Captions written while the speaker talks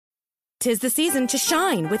'Tis the season to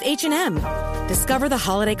shine with H&M. Discover the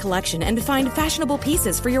holiday collection and find fashionable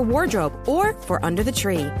pieces for your wardrobe or for under the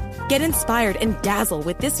tree. Get inspired and dazzle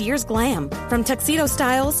with this year's glam. From tuxedo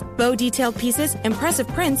styles, bow detailed pieces, impressive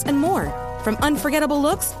prints, and more. From unforgettable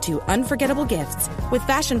looks to unforgettable gifts. With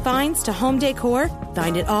fashion finds to home decor,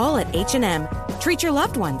 find it all at H&M. Treat your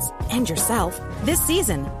loved ones and yourself this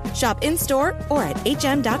season. Shop in-store or at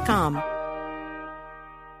hm.com.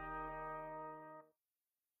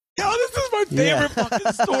 This is my favorite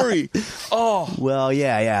fucking story. Oh. Well,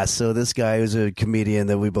 yeah. So this guy was a comedian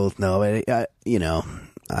that we both know. I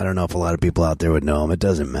don't know if a lot of people out there would know him. It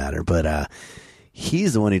doesn't matter. But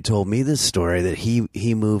he's the one who told me this story that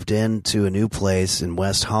he moved into a new place in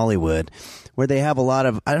West Hollywood where they have a lot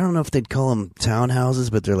of, I don't know if they'd call them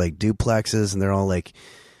townhouses, but they're like duplexes, and they're all like,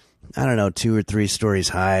 I don't know, 2 or 3 stories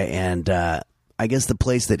high. And I guess the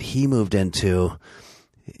place that he moved into,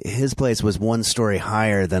 his place was 1 story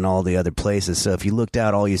higher than all the other places. So if you looked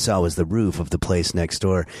out, all you saw was the roof of the place next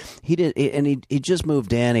door. He just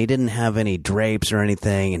moved in. He didn't have any drapes or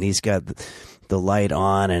anything, and he's got the light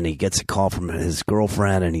on, and he gets a call from his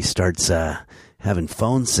girlfriend, and he starts having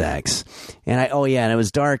phone sex. And and it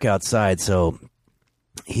was dark outside, so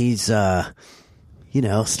he's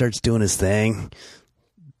starts doing his thing.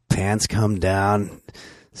 Pants come down,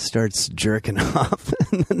 starts jerking off,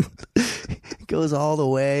 and then goes all the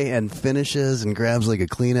way and finishes and grabs like a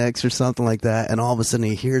Kleenex or something like that, and all of a sudden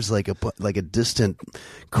he hears like a distant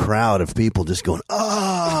crowd of people just going,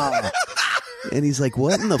 "Ah!" And he's like,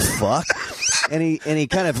 "What in the fuck?" And he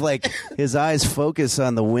kind of like, his eyes focus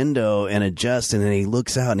on the window and adjust, and then he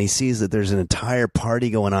looks out and he sees that there's an entire party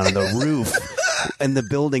going on the roof and the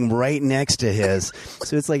building right next to his.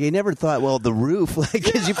 So it's like he never thought, well, the roof, like,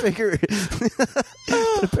 because you figure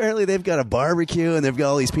but apparently they've got a barbecue and they've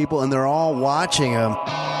got all these people and they're all watching him.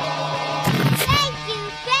 Thank you,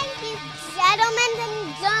 gentlemen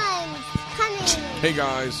and guns. Coming. Hey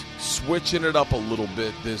guys, switching it up a little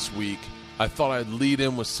bit this week. I thought I'd lead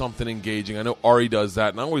in with something engaging. I know Ari does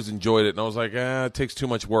that, and I always enjoyed it. And I was like, it takes too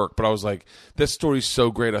much work. But I was like, this story's so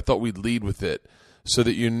great, I thought we'd lead with it so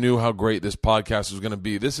that you knew how great this podcast was going to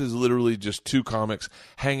be. This is literally just 2 comics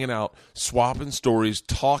hanging out, swapping stories,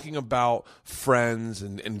 talking about friends,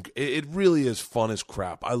 and it really is fun as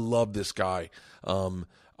crap. I love this guy. And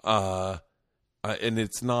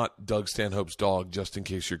it's not Doug Stanhope's dog, just in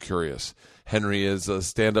case you're curious. Henry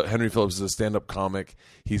Phillips is a stand-up comic.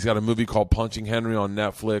 He's got a movie called Punching Henry on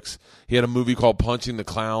Netflix. He had a movie called Punching the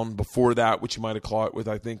Clown before that, which you might have caught with,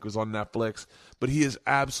 I think, was on Netflix. But he is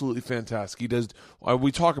absolutely fantastic. He does.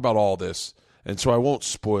 We talk about all this, and so I won't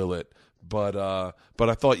spoil it. But I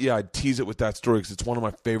thought, I'd tease it with that story because it's one of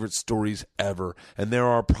my favorite stories ever. And there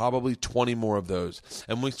are probably 20 more of those.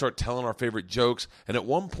 And we start telling our favorite jokes. And at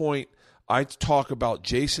one point, I talk about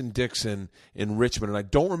Jason Dixon in Richmond, and I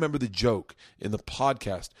don't remember the joke in the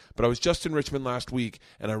podcast, but I was just in Richmond last week,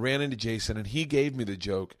 and I ran into Jason, and he gave me the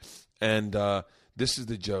joke, and this is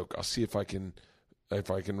the joke. I'll see if I can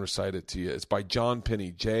recite it to you. It's by John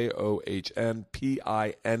Pinney, JOHNPINNEY.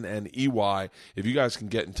 If you guys can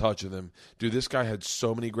get in touch with him, dude, this guy had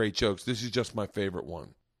so many great jokes. This is just my favorite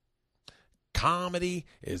one. Comedy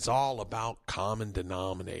is all about common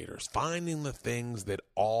denominators, finding the things that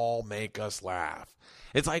all make us laugh.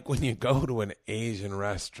 It's like when you go to an Asian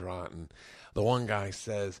restaurant and the one guy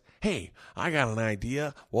says, "Hey, I got an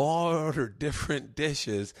idea. We'll all order different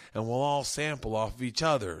dishes and we'll all sample off of each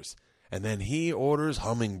other's." And then he orders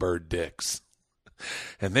hummingbird dicks.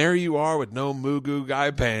 And there you are with no Mugu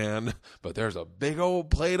Gai Pan, but there's a big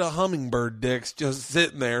old plate of hummingbird dicks just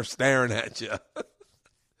sitting there staring at you.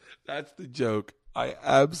 That's the joke. I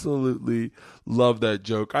absolutely love that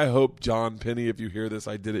joke. I hope, John Pinney, if you hear this,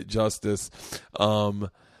 I did it justice.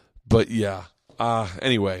 But yeah.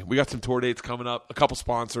 Anyway, we got some tour dates coming up, a couple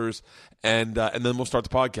sponsors, and then we'll start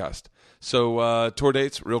the podcast. So tour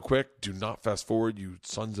dates, real quick. Do not fast forward, you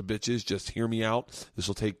sons of bitches. Just hear me out. This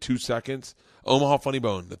will take 2 seconds. Omaha Funny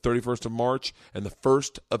Bone, the 31st of March and the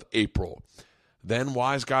 1st of April. Then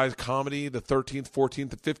Wise Guys Comedy, the 13th,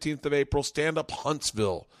 14th, and 15th of April. Stand Up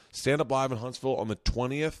Huntsville. Stand Up Live in Huntsville on the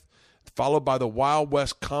 20th, followed by the Wild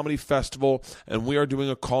West Comedy Festival. And we are doing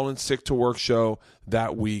a call-in sick to work show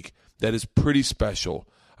that week that is pretty special.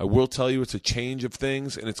 I will tell you it's a change of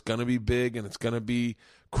things, and it's going to be big, and it's going to be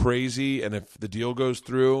crazy. And if the deal goes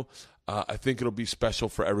through, I think it'll be special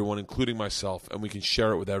for everyone, including myself, and we can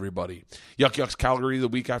share it with everybody. Yuck Yucks Calgary the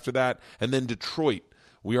week after that. And then Detroit.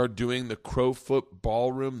 We are doing the Crowfoot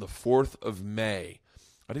Ballroom the 4th of May.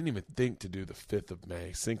 I didn't even think to do the 5th of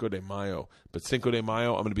May, Cinco de Mayo. But Cinco de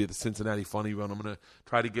Mayo, I'm going to be at the Cincinnati Funny Bone. I'm going to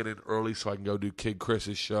try to get in early so I can go do Kid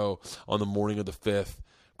Chris's show on the morning of the 5th.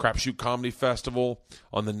 Crapshoot Comedy Festival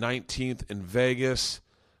on the 19th in Vegas,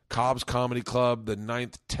 Cobb's Comedy Club the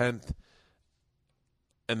 9th, 10th,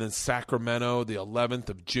 and then Sacramento the 11th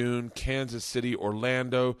of June, Kansas City,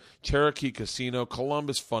 Orlando, Cherokee Casino,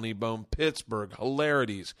 Columbus Funny Bone, Pittsburgh,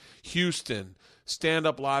 Hilarities, Houston, Stand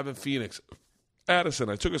Up Live in Phoenix. Addison,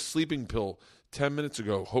 I took a sleeping pill 10 minutes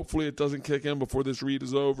ago. Hopefully it doesn't kick in before this read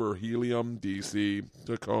is over. Helium, DC,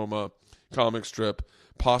 Tacoma, Comic Strip,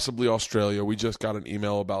 possibly Australia. We just got an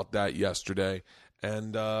email about that yesterday.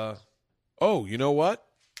 And, you know what?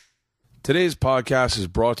 Today's podcast is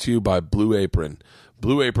brought to you by Blue Apron.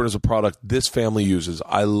 Blue Apron is a product this family uses.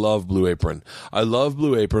 I love Blue Apron. I love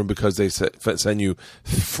Blue Apron because they send you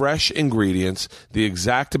fresh ingredients, the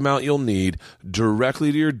exact amount you'll need,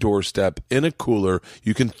 directly to your doorstep in a cooler.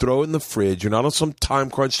 You can throw it in the fridge. You're not on some time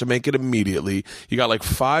crunch to make it immediately. You got like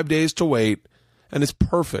 5 days to wait, and it's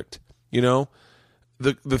perfect. You know,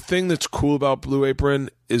 the thing that's cool about Blue Apron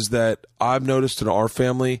is that I've noticed in our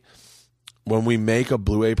family, when we make a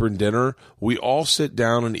Blue Apron dinner, we all sit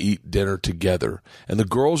down and eat dinner together. And the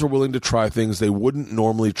girls are willing to try things they wouldn't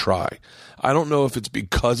normally try. I don't know if it's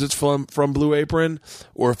because it's from Blue Apron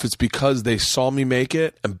or if it's because they saw me make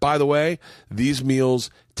it. And by the way, these meals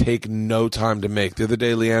take no time to make. The other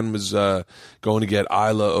day, Leanne was going to get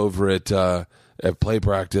Isla over at play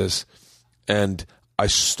practice, and I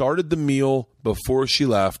started the meal before she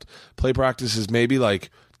left. Play practice is maybe like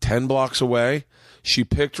 10 blocks away. She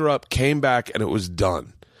picked her up, came back, and it was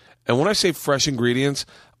done. And when I say fresh ingredients,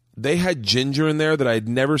 they had ginger in there that I had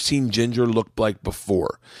never seen ginger look like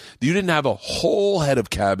before. You didn't have a whole head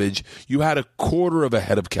of cabbage. You had a quarter of a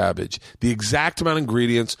head of cabbage. The exact amount of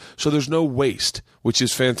ingredients, so there's no waste, which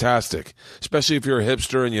is fantastic. Especially if you're a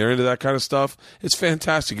hipster and you're into that kind of stuff. It's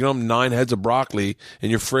fantastic. You don't have 9 heads of broccoli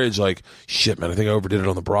in your fridge like, shit, man, I think I overdid it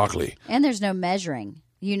on the broccoli. And there's no measuring.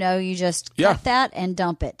 You know, you just cut that and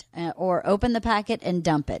dump it, or open the packet and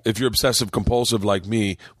dump it. If you're obsessive compulsive like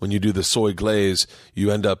me, when you do the soy glaze,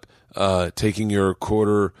 you end up taking your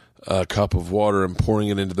quarter cup of water and pouring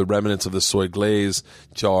it into the remnants of the soy glaze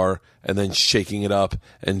jar and then shaking it up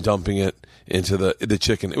and dumping it into the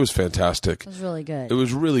chicken. It was fantastic. It was really good. It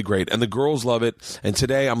was really great. And the girls love it. And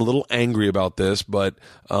today I'm a little angry about this, but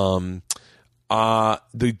the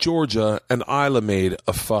Georgia and Isla made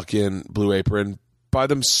a fucking Blue Apron by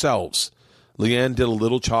themselves. Leanne did a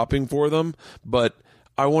little chopping for them, but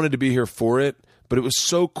I wanted to be here for it. But it was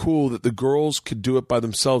so cool that the girls could do it by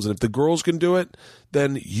themselves. And if the girls can do it,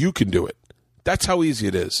 then you can do it. That's how easy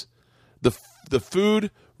it is. The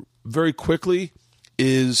food, very quickly,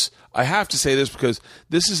 is, I have to say this because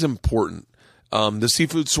this is important. The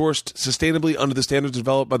seafood sourced sustainably under the standards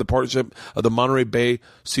developed by the partnership of the Monterey Bay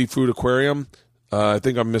Seafood Aquarium. I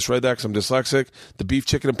think I misread that because I'm dyslexic. The beef,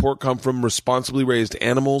 chicken, and pork come from responsibly raised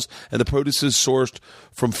animals, and the produce is sourced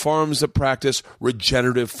from farms that practice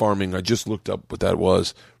regenerative farming. I just looked up what that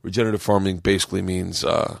was. Regenerative farming basically means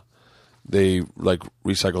they like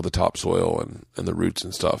recycle the topsoil and the roots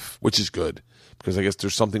and stuff, which is good because I guess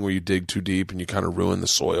there's something where you dig too deep and you kind of ruin the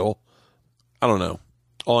soil. I don't know.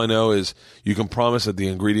 All I know is you can promise that the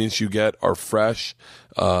ingredients you get are fresh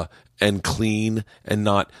and clean and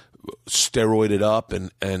not steroided up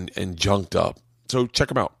and junked up. So check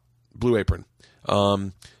them out. Blue Apron.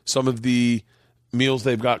 Some of the meals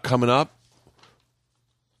they've got coming up: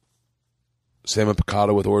 salmon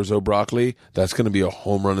piccata with orzo broccoli. That's going to be a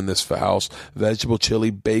home run in this house. Vegetable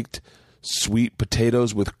chili baked sweet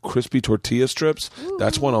potatoes with crispy tortilla strips. Ooh.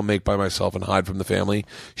 That's one I'll make by myself and hide from the family.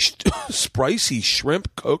 Spicy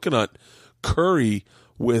shrimp coconut curry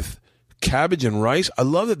with cabbage and rice. I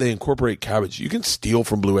love that they incorporate cabbage. You can steal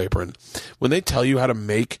from Blue Apron. When they tell you how to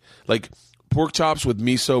make like pork chops with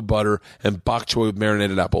miso, butter, and bok choy with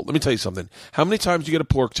marinated apple. Let me tell you something. How many times do you get a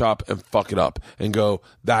pork chop and fuck it up and go,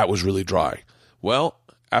 that was really dry? Well,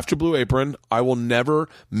 after Blue Apron, I will never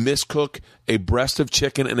miscook a breast of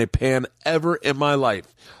chicken in a pan ever in my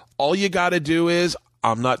life. All you got to do is,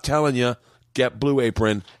 I'm not telling you, get Blue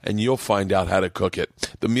Apron, and you'll find out how to cook it.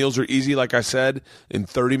 The meals are easy, like I said, in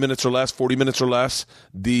 30 minutes or less, 40 minutes or less,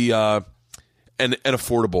 and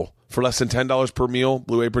affordable. For less than $10 per meal,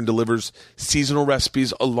 Blue Apron delivers seasonal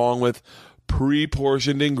recipes along with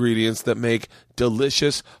pre-portioned ingredients that make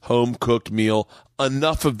delicious home-cooked meal.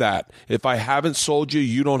 Enough of that. If I haven't sold you,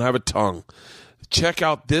 you don't have a tongue. Check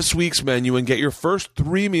out this week's menu and get your first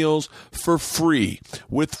 3 meals for free.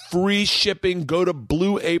 With free shipping, go to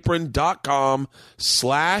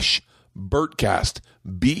blueapron.com/Bertcast. BERTCAST.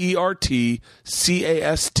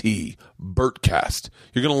 Bertcast.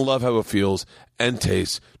 You're going to love how it feels and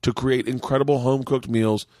tastes to create incredible home-cooked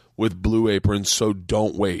meals with Blue Apron, so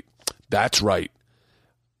don't wait. That's right.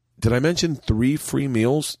 Did I mention 3 free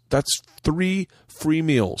meals? That's 3 free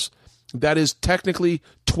meals. That is technically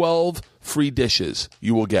 12 free dishes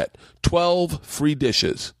you will get. 12 free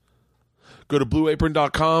dishes. Go to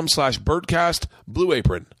blueapron.com/Bertcast. Blue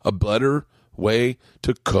Apron, a better way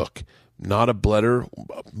to cook. Not a better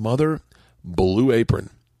mother. Blue Apron,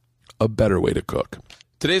 a better way to cook.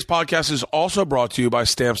 Today's podcast is also brought to you by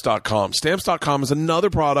Stamps.com. Stamps.com is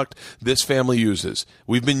another product this family uses.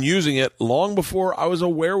 We've been using it long before I was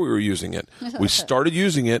aware we were using it. We started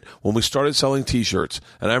using it when we started selling T-shirts.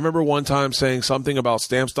 And I remember one time saying something about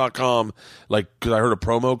Stamps.com, like, because I heard a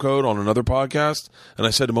promo code on another podcast. And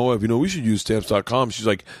I said to my wife, we should use Stamps.com. She's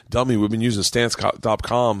like, dummy, we've been using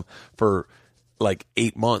Stamps.com for like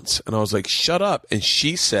 8 months. And I was like, shut up. And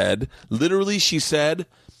she said, literally, she said,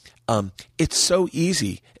 it's so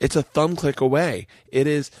easy. It's a thumb click away. It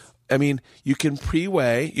is. I mean, you can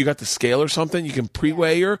pre-weigh. You got the scale or something. You can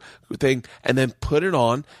pre-weigh your thing and then put it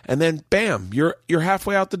on, and then bam, you're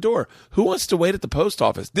halfway out the door. Who wants to wait at the post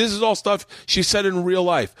office? This is all stuff she said in real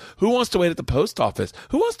life. Who wants to wait at the post office?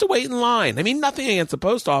 Who wants to wait in line? I mean, nothing against the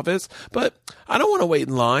post office, but I don't want to wait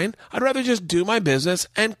in line. I'd rather just do my business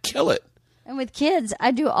and kill it. And with kids,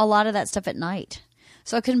 I do a lot of that stuff at night,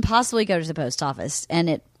 so I couldn't possibly go to the post office and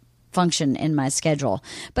it function in my schedule.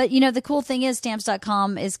 But the cool thing is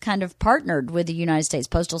Stamps.com is kind of partnered with the United States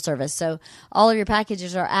Postal Service, so all of your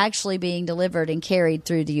packages are actually being delivered and carried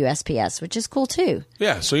through the USPS, which is cool too.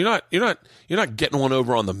 Yeah, so you're not getting one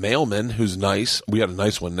over on the mailman who's nice. We had a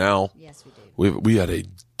nice one now. Yes, we do. We had a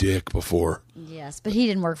dick before. Yes, but he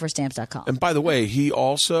didn't work for Stamps.com. And by the way, he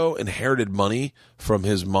also inherited money from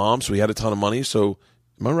his mom, so he had a ton of money. So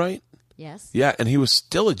am I right? Yes. Yeah, and he was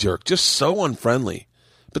still a jerk, just so unfriendly.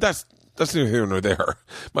 But that's neither here nor there.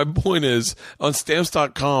 My point is, on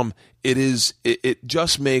Stamps.com, it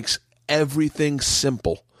just makes everything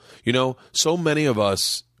simple. So many of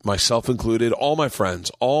us, myself included, all my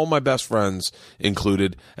friends, all my best friends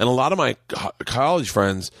included, and a lot of my college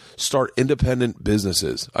friends start independent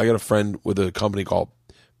businesses. I got a friend with a company called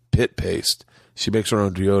Pit Paste. She makes her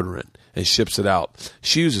own deodorant and ships it out.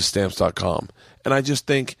 She uses Stamps.com. And I just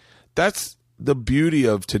think that's the beauty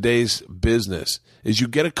of today's business is you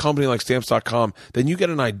get a company like Stamps.com, then you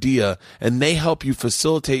get an idea, and they help you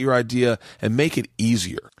facilitate your idea and make it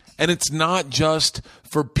easier. And it's not just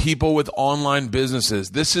for people with online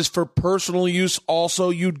businesses. This is for personal use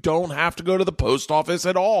also. You don't have to go to the post office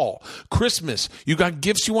at all. Christmas, you got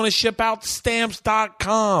gifts you want to ship out,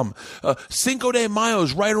 Stamps.com. Cinco de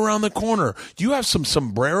Mayo's right around the corner. You have some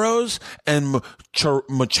sombreros and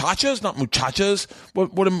muchachas, not muchachas.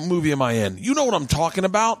 What movie am I in? You know what I'm talking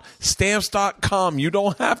about. Stamps.com. You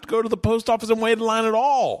don't have to go to the post office and wait in line at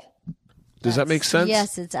all. Does that make sense?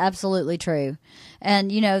 Yes, it's absolutely true. And,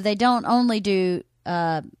 they don't only do,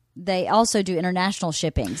 they also do international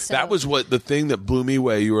shipping. So. That was the thing that blew me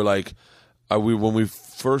away. You were like, when we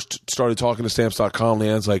first started talking to Stamps.com,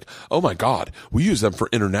 Leanne's like, oh my God, we use them for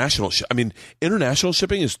international international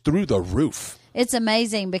shipping is through the roof. It's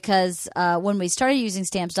amazing because when we started using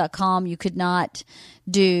Stamps.com, you could not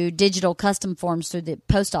do digital custom forms through the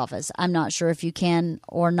post office. I'm not sure if you can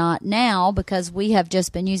or not now because we have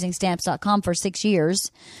just been using Stamps.com for 6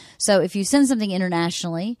 years. So if you send something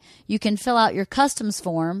internationally, you can fill out your customs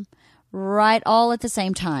form right all at the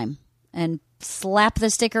same time and slap the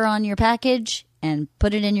sticker on your package and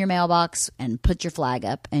put it in your mailbox and put your flag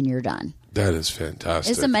up and you're done. That is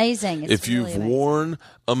fantastic. It's amazing. It's if you've really amazing. Worn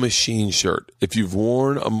a machine shirt, if you've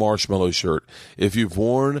worn a marshmallow shirt, if you've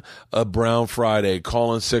worn a Brown Friday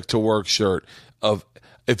calling sick to work shirt,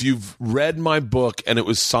 if you've read my book and it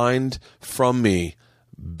was signed from me,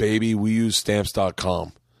 baby, we use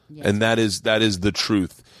Stamps.com. Yes. And that is the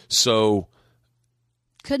truth. So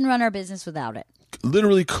couldn't run our business without it.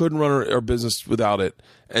 Literally couldn't run our business without it.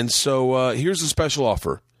 And so here's a special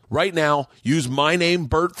offer. Right now, use my name,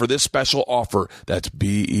 Bert, for this special offer. That's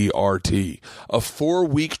BERT. A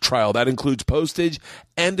 4-week trial. That includes postage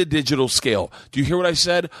and a digital scale. Do you hear what I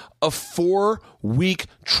said? A 4-week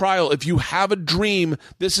trial. If you have a dream,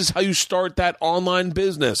 this is how you start that online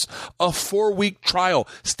business. A 4-week trial.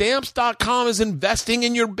 Stamps.com is investing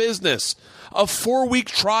in your business. A 4-week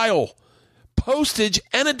trial. Postage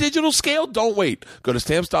and a digital scale. Don't wait. Go to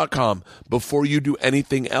Stamps.com. Before you do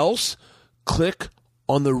anything else, click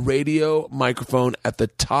on the radio microphone at the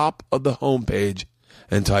top of the homepage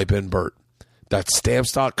and type in Bert. That's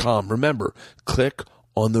Stamps.com. Remember, click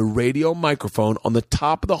on the radio microphone on the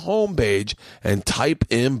top of the homepage and type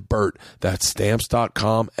in Bert. That's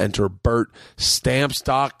Stamps.com. Enter Bert.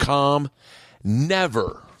 Stamps.com.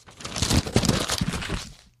 Never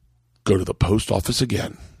go to the post office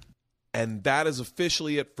again. And that is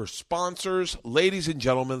officially it for sponsors. Ladies and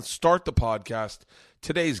gentlemen, start the podcast.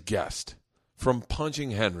 Today's guest from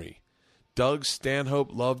Punching Henry. Doug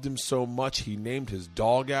Stanhope loved him so much he named his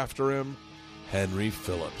dog after him, Henry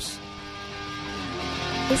Phillips.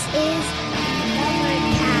 This is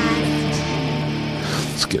Overcast.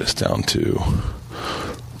 Let's get us down to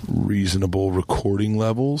reasonable recording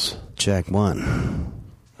levels. Check one.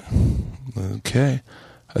 Okay.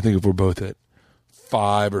 I think if we're both at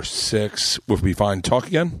 5 or 6, we'll be fine. Talk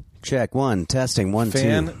again. Check one. Testing 1, 2.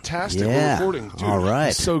 Fantastic. Yeah. We're recording. Dude, all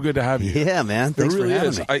right. It's so good to have you. Yeah, man. Thanks it really for having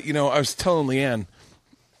is. me. I was telling Leanne,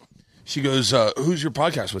 she goes, who's your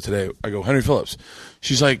podcast with today? I go, Henry Phillips.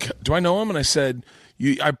 She's like, do I know him? And I said,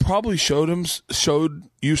 I probably showed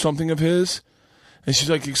you something of his. And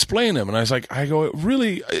she's like, explain him. And I was like,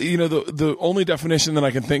 really, the only definition that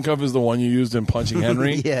I can think of is the one you used in Punching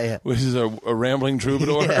Henry. Yeah. Which is a rambling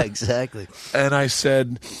troubadour. Yeah, exactly. And I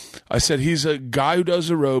said, he's a guy who does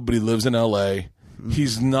the road, but he lives in L.A.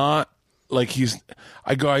 He's not like you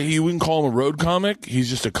wouldn't call him a road comic. He's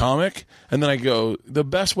just a comic. And then I go, the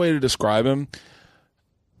best way to describe him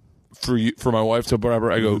for my wife to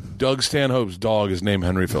whatever, I go, Doug Stanhope's dog is named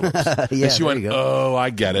Henry Phillips. Yeah, and she went, oh, I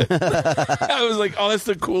get it. I was like, oh, that's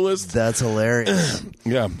the coolest. That's hilarious.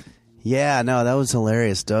 Yeah. Yeah, no, that was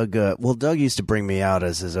hilarious. Doug used to bring me out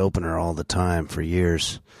as his opener all the time for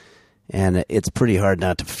years. And it's pretty hard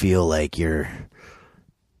not to feel like you're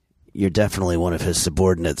definitely one of his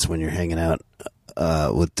subordinates when you're hanging out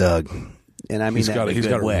with Doug. And I mean that in a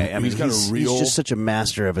good way. He's just such a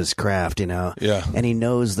master of his craft, Yeah. And he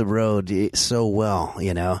knows the road so well,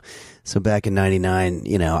 So back in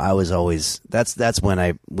 '99, I was always that's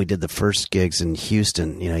when we did the first gigs in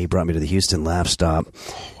Houston. He brought me to the Houston Laugh Stop,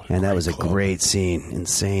 and that was a great scene,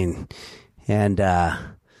 insane. And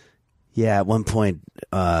at one point,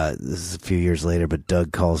 this is a few years later, but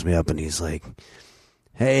Doug calls me up and he's like,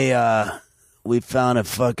 "Hey, we found a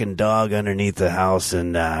fucking dog underneath the house,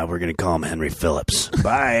 and we're going to call him Henry Phillips.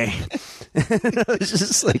 Bye." I was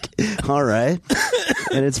just like, all right.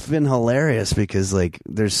 And it's been hilarious because,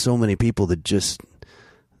 there's so many people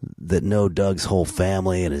that know Doug's whole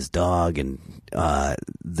family and his dog, and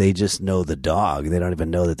they just know the dog. They don't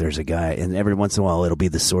even know that there's a guy. And every once in a while, it'll be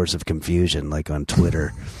the source of confusion, like on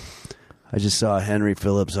Twitter. I just saw Henry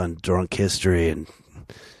Phillips on Drunk History, and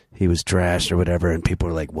he was trashed or whatever, and people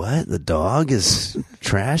are like, what? The dog is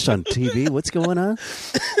trashed on TV? What's going on?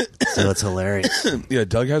 So it's hilarious. Yeah,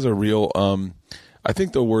 Doug has a real, I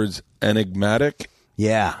think the word's enigmatic.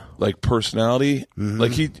 Yeah. Like personality.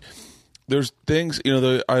 Mm-hmm. There's things,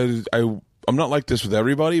 I'm not like this with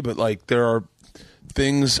everybody, but there are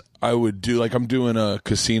things I would do. Like I'm doing a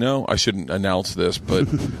casino. I shouldn't announce this, but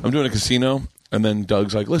I'm doing a casino, and then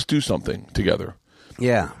Doug's like, let's do something together.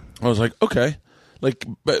 Yeah. I was like, okay. But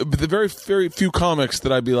the very, very few comics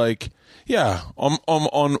that I'd be like, yeah, I'm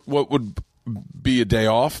on what would be a day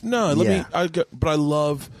off. No, but I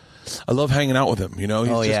love hanging out with him. He's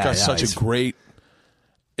got such a great,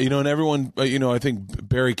 and everyone, I think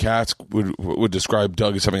Barry Katz would describe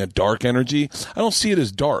Doug as having a dark energy. I don't see it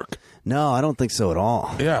as dark. No, I don't think so at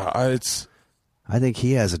all. Yeah, I think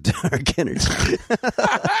he has a dark energy.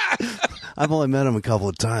 I've only met him a couple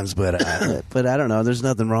of times, but I don't know. There's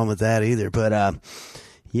nothing wrong with that either. But I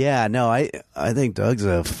think Doug's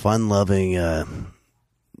a fun-loving,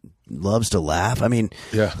 loves to laugh. I mean,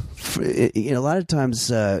 yeah, a lot of times,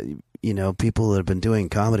 people that have been doing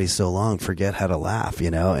comedy so long forget how to laugh.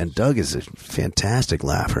 And Doug is a fantastic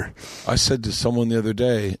laugher. I said to someone the other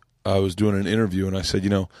day, I was doing an interview, and I said,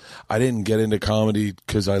 I didn't get into comedy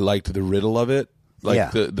because I liked the riddle of it.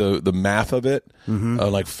 The math of it,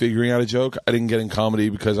 like figuring out a joke. I didn't get in comedy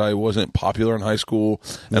because I wasn't popular in high school,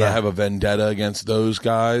 and I have a vendetta against those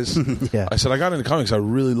guys. Yeah. I said I got into comics. I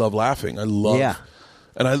really love laughing. I love,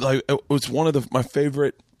 and it's one of my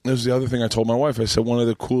favorite. This was the other thing I told my wife. I said one of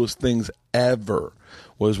the coolest things ever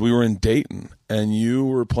was we were in Dayton, and you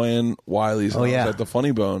were playing Wiley's. And I was at the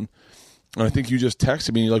Funny Bone. And I think you just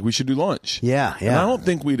texted me, and you're like, we should do lunch. Yeah. And I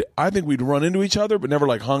think we'd run into each other, but never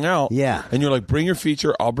hung out. Yeah. And you're like, bring your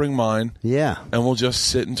feature, I'll bring mine. Yeah. And we'll just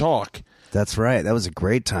sit and talk. That's right. That was a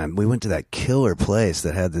great time. We went to that killer place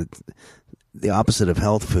that had the opposite of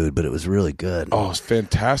health food, but it was really good. Oh, it's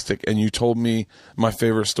fantastic. And you told me my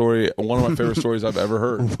favorite story, one of my favorite stories I've ever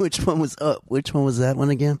heard. Which one was that one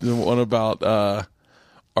again? The one about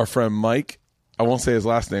our friend Mike. I won't say his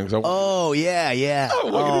last name. Yeah.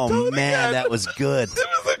 Oh, man, that was good.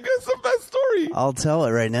 It's the best story. I'll tell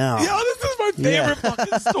it right now. Yeah, this is my favorite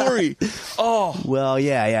fucking story. Oh. Well,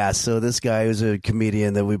 yeah. So this guy was a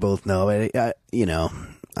comedian that we both know. I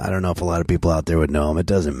don't know if a lot of people out there would know him. It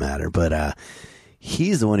doesn't matter. But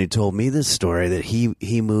he's the one who told me this story, that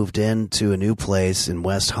he moved into a new place in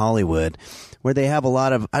West Hollywood where they have a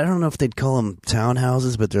lot of, I don't know if they'd call them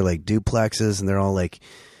townhouses, but they're like duplexes, and they're all like,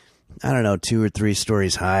 I don't know, 2 or 3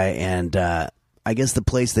 stories high. And I guess the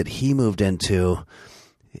place that he moved into,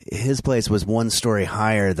 his place was 1 story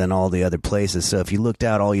higher than all the other places. So if you looked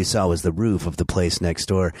out, all you saw was the roof of the place next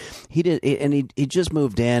door. He just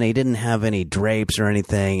moved in. He didn't have any drapes or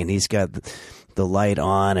anything, and he's got the light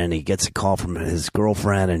on, and he gets a call from his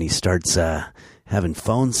girlfriend, and he starts having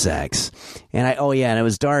phone sex. And and it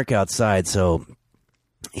was dark outside, so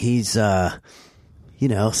he's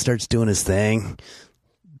starts doing his thing.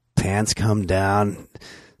 Pants come down,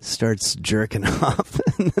 starts jerking off,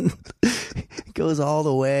 and then goes all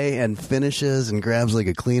the way and finishes and grabs like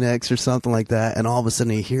a Kleenex or something like that. And all of a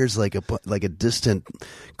sudden he hears like a distant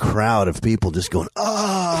crowd of people just going,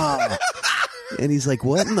 "Ah!" And he's like,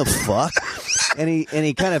 "What in the fuck?" And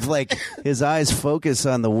he kind of like, his eyes focus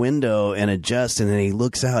on the window and adjust, and then he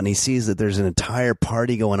looks out and he sees that there's an entire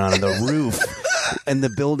party going on the roof and the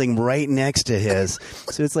building right next to his.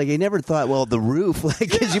 So it's like he never thought, well, the roof, like,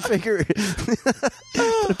 because you figure,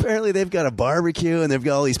 but apparently they've got a barbecue and they've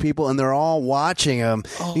got all these people and they're all watching him.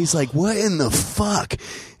 Oh. He's like, what in the fuck?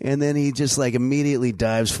 And then he just like immediately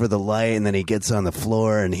dives for the light, and then he gets on the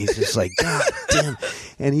floor and he's just like, God damn.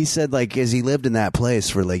 And he said, like, as he lived in that place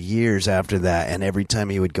for like years after that, and every time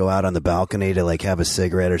he would go out on the balcony to like have a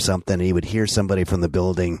cigarette or something, he would hear somebody from the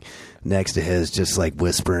building next to his just like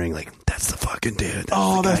whispering, like, "That's the fucking dude.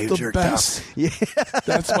 That's the best." Yeah.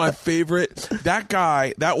 That's my favorite.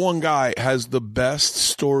 That one guy has the best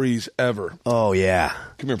stories ever. Oh, yeah.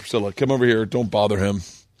 Come here, Priscilla. Come over here. Don't bother him.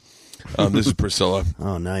 This is Priscilla.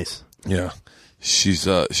 Oh, nice. Yeah. She's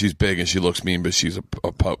big and she looks mean, but she's a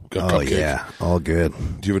cupcake. Oh, yeah. All good.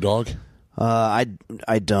 Do you have a dog?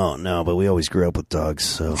 I don't know, but we always grew up with dogs,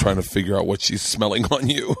 so. I'm trying to figure out what she's smelling on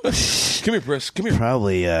you. Come here, Pris. Come here.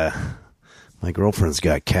 Probably, my girlfriend's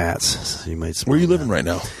got cats, so you might smell. Where are you living right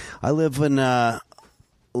now? I live in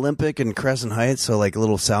Olympic and Crescent Heights, so like a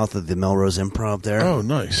little south of the Melrose Improv there. Oh,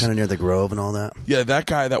 nice. Kind of near the Grove and all that. Yeah,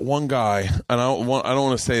 that one guy, and I don't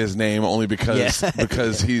want to say his name only because he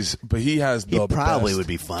has the He probably best. would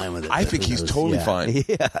be fine with it. I think he's totally fine.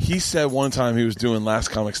 Yeah. He said one time he was doing Last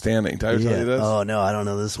Comic Standing. Did I ever tell you this? Oh, no, I don't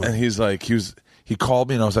know this one. And he's like, he called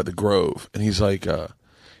me and I was at the Grove, and he's like,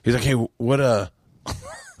 hey, what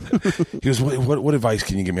he goes, what advice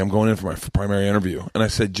can you give me? I'm going in for my primary interview, and I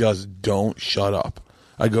said, just don't shut up.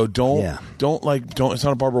 I go, don't. It's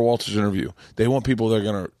not a Barbara Walters interview. They want people that are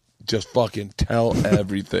gonna just fucking tell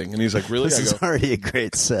everything. And he's like, really? This is already a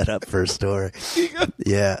great setup for a story.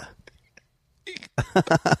 Yeah.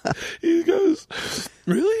 He goes,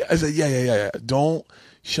 really? I said, yeah. Don't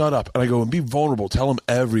shut up. And I go, and be vulnerable. Tell him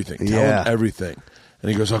everything. Tell him everything.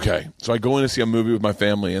 And he goes, okay. So I go in to see a movie with my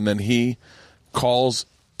family, and then he calls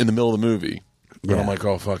in the middle of the movie. And I'm like,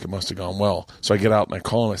 oh, fuck, it must have gone well. So I get out and I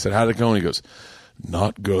call him. I said, how'd it go? And he goes,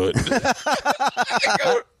 not good. I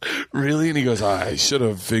go, really? And he goes, I should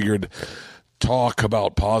have figured talk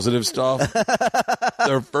about positive stuff.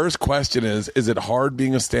 Their first question is it hard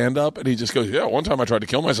being a stand-up? And he just goes, yeah, one time I tried to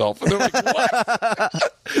kill myself. And they're like, what?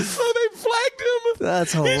 So they flagged him.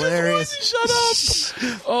 That's hilarious. He just wouldn't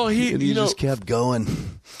shut up. Oh, he just kept going.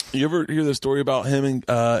 You ever hear the story about him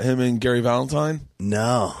and Gary Valentine?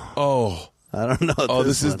 No. Oh. I don't know. Oh,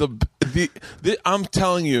 this is the I'm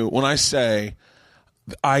telling you, when I say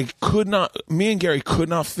me and Gary could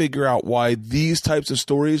not figure out why these types of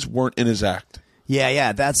stories weren't in his act.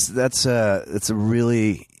 Yeah, that's a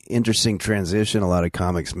really interesting transition a lot of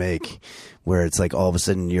comics make, where it's like all of a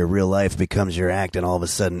sudden your real life becomes your act, and all of a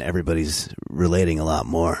sudden everybody's relating a lot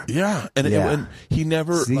more. Yeah, and he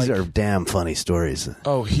never. These are damn funny stories.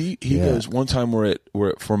 Oh, he goes, one time we're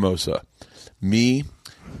at Formosa, me,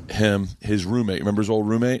 him, his roommate. Remember his old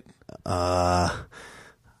roommate? I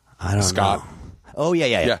don't Scott. know. Oh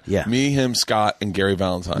yeah. Me, him, Scott, and Gary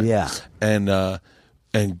Valentine. Yeah.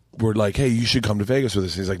 And we're like, hey, you should come to Vegas with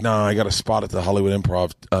us. And he's like, no, I got a spot at the Hollywood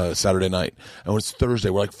Improv Saturday night. And when it's Thursday,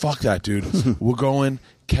 we're like, fuck that, dude. We're going.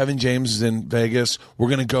 Kevin James is in Vegas. We're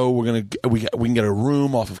gonna go. We can get a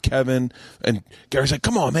room off of Kevin. And Gary's like,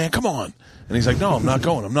 come on, man, come on. And he's like, no, I'm not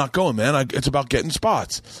going, man. It's about getting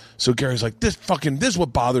spots. So Gary's like, this is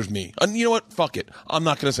what bothers me. And you know what? Fuck it. I'm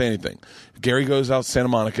not going to say anything. Gary goes out to Santa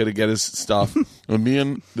Monica to get his stuff. And me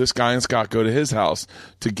and this guy and Scott go to his house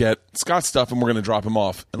to get Scott's stuff, and we're going to drop him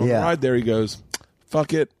off. And on the ride there, he goes,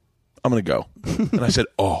 fuck it. I'm going to go. And I said,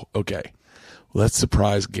 oh, okay. let's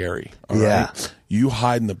surprise Gary. All Yeah. right? You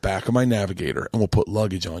hide in the back of my Navigator, and we'll put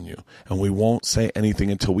luggage on you, and we won't say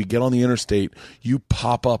anything until we get on the interstate. You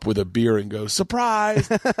pop up with a beer and go, surprise.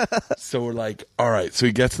 So we're like, all right. So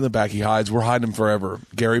he gets in the back. He hides. We're hiding him forever.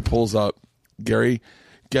 Gary pulls up. Gary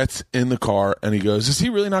gets in the car, and he goes, is he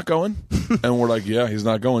really not going? And we're like, yeah, he's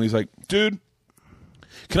not going. He's like, dude,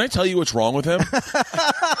 can I tell you what's wrong with him?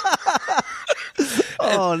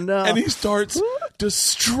 Oh, no. And he starts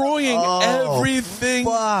destroying everything.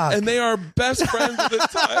 Fuck. And they are best friends at the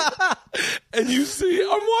time. And you see, I'm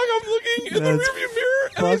looking in the That's rearview mirror,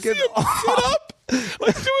 and I see him sit up,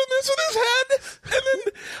 like doing this with his head. And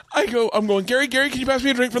then I'm going, Gary, can you pass me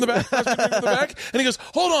a drink from the back? Pass me a drink from the back. And he goes,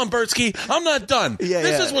 hold on, Bertsky, I'm not done.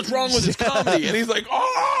 This is what's wrong with his comedy. And he's like,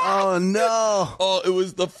 oh, no. Oh, it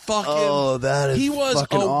was the fucking. Oh, that is he was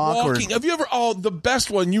fucking a awkward. walking. Have you ever? Oh, the best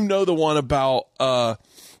one. You know the one about.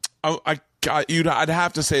 I'd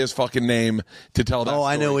have to say his fucking name to tell that. Oh,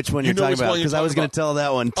 I know story. which one you're talking about because I was going to tell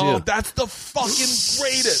that one too. Oh, that's the fucking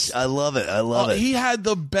greatest. I love it. I love it. He had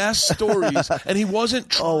the best stories, and he wasn't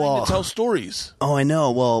trying to tell stories. Oh, I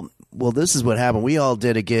know. Well, this is what happened. We all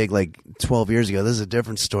did a gig like 12 years ago. This is a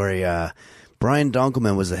different story. Brian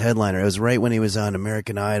Dunkelman was the headliner. It was right when he was on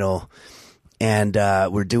American Idol. And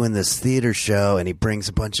we're doing this theater show, and he brings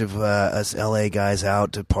a bunch of us LA guys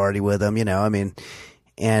out to party with him,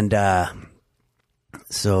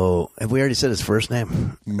 so have we already said his first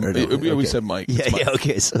name? We said Mike. Yeah,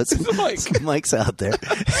 okay. So it's Mike. Mike's out there.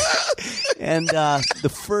 And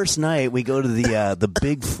the first night we go to the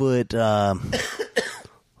Bigfoot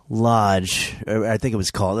Lodge, or I think it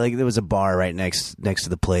was called. Like there was a bar right next to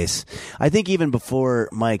the place. I think even before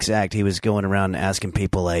Mike's act, he was going around asking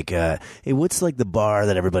people like, "Hey, what's like the bar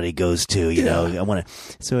that everybody goes to?" You know, I want to.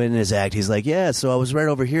 So in his act, he's like, "Yeah, so I was right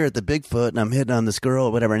over here at the Bigfoot, and I'm hitting on this girl,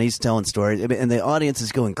 or whatever." And he's telling stories, and the audience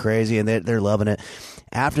is going crazy, and they're loving it.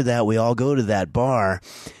 After that, we all go to that bar,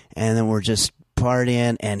 and then we're just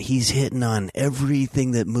partying, and he's hitting on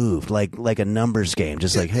everything that moved, like a numbers game.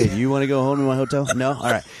 Just like, hey, do you want to go home to my hotel? No? All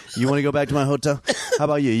right. You want to go back to my hotel? How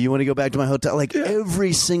about you? You want to go back to my hotel? Like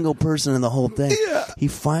every single person in the whole thing. Yeah. He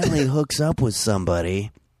finally hooks up with somebody,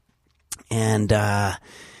 and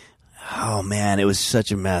oh man, it was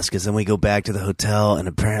such a mess because then we go back to the hotel, and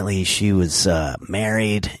apparently she was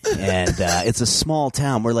married, and it's a small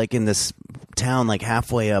town. We're like in this town like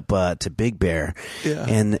halfway up to Big Bear,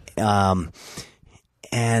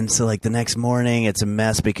 and so like the next morning it's a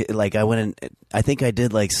mess because like I went in, I think I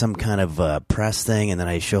did like some kind of press thing, and then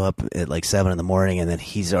I show up at like 7 a.m, and then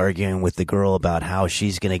he's arguing with the girl about how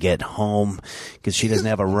she's gonna get home because she doesn't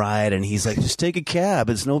have a ride, and he's like, just take a cab,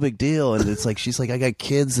 it's no big deal. And it's like, she's like, I got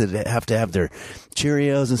kids that have to have their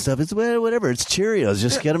Cheerios and stuff. It's whatever, it's Cheerios,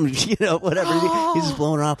 just get them, whatever. He's just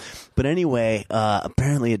blowing her off. But anyway,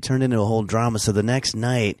 apparently it turned into a whole drama. So the next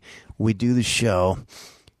night we do the show.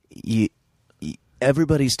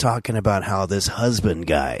 Everybody's talking about how this husband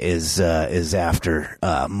guy is after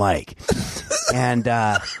Mike, and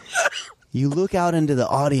you look out into the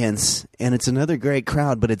audience, and it's another great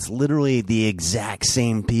crowd, but it's literally the exact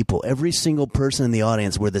same people. Every single person in the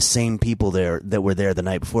audience were the same people there that were there the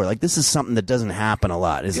night before. Like this is something that doesn't happen a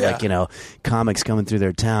lot. It's like comics coming through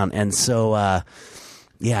their town, and so.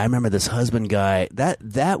 Yeah, I remember this husband guy.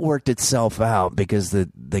 That worked itself out because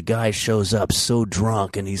the guy shows up so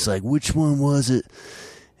drunk, and he's like, "Which one was it?"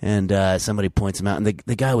 And somebody points him out, and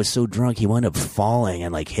the guy was so drunk he wound up falling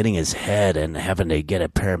and like hitting his head and having to get a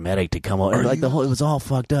paramedic to come over. Like it was all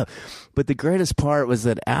fucked up. But the greatest part was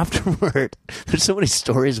that afterward, there's so many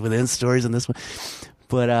stories within stories in this one.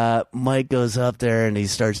 But Mike goes up there and he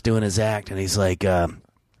starts doing his act, and he's like.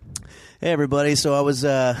 Hey everybody, so I was,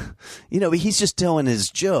 he's just telling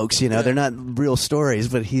his jokes, they're not real stories,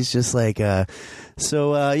 but he's just like,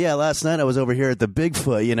 last night I was over here at the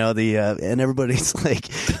Bigfoot, and everybody's like,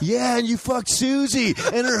 yeah, and you fucked Susie,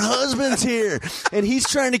 and her husband's here, and he's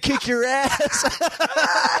trying to kick your ass.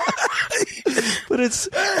 But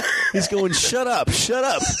he's going, shut up. He's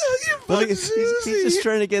just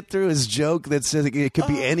trying to get through his joke that says it could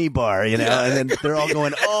be any bar, and then they're all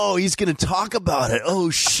going, oh, he's going to talk about it.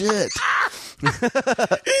 Oh, shit. He's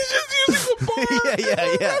just using the bar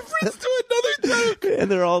reference to another joke.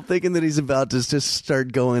 And they're all thinking that he's about to just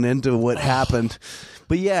start going into what happened.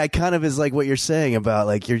 But yeah, it kind of is like what you're saying about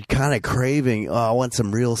like you're kind of craving, I want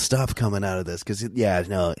some real stuff coming out of this. Because,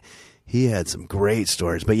 he had some great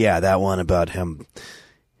stories. But yeah, that one about him.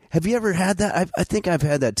 Have you ever had that? I think I've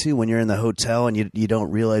had that too when you're in the hotel and you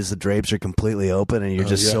don't realize the drapes are completely open and you're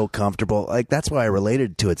just so comfortable. Like that's why I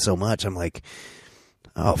related to it so much. I'm like,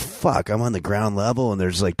 oh fuck, I'm on the ground level and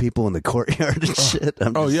there's like people in the courtyard and shit.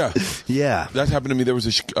 Yeah. That happened to me. There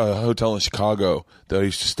was a hotel in Chicago that I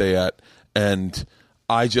used to stay at, and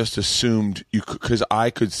I just assumed because I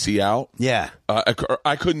could see out. Yeah.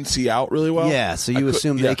 I couldn't see out really well. Yeah, so you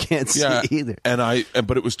assume they can't see either. And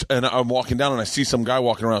I'm walking down and I see some guy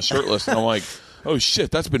walking around shirtless, and I'm like, oh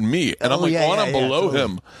shit, that's been me. And I'm like, I'm below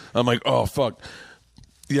him. I'm like, oh fuck.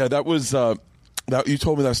 Yeah, that was that you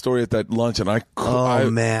told me that story at that lunch, and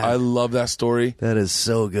man, I love that story. That is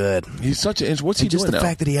so good. He's such an what's he just doing the now?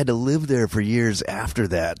 fact that he had to live there for years after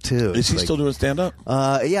that too. Is he still doing stand up?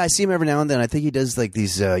 Yeah, I see him every now and then. I think he does like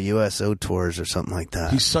these USO tours or something like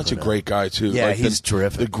that. He's such a great guy too. Yeah, like he's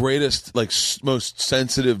terrific. The greatest, like most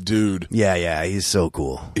sensitive dude. Yeah, he's so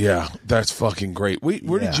cool. Yeah, that's fucking great.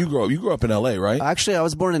 Where did you grow up? You grew up in L.A., right? Actually, I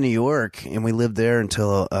was born in New York, and we lived there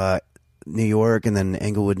until New York, and then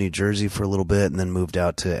Englewood, New Jersey for a little bit, and then moved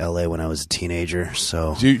out to L.A. when I was a teenager.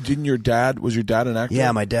 So, was your dad an actor?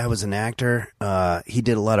 Yeah, my dad was an actor. He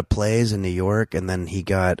did a lot of plays in New York, and then he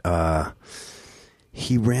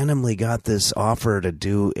randomly got this offer to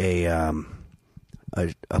do a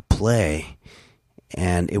play,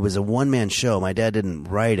 and it was a one-man show. My dad didn't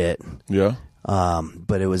write it. Yeah.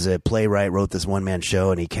 But it was a playwright wrote this one-man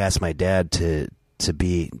show, and he cast my dad to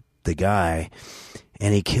be the guy.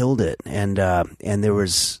 And he killed it, and there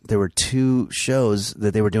were two shows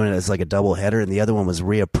that they were doing it as like a double header, and the other one was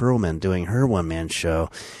Rhea Perlman doing her one man show,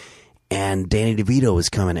 and Danny DeVito was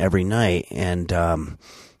coming every night, and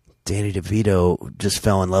Danny DeVito just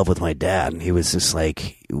fell in love with my dad, and he was just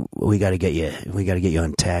like, we got to get you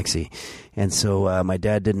on Taxi, and so my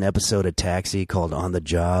dad did an episode of Taxi called On the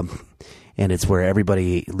Job, and it's where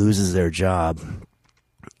everybody loses their job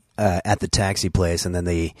at the taxi place, and then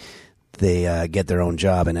they get their own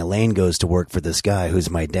job, and Elaine goes to work for this guy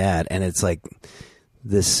who's my dad, and it's like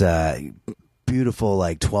this beautiful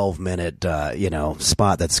like 12-minute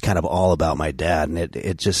spot that's kind of all about my dad, and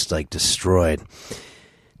it just like destroyed.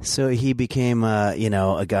 So he became a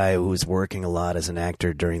guy who was working a lot as an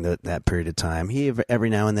actor during that period of time. He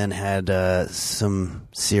every now and then had some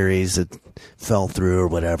series that fell through or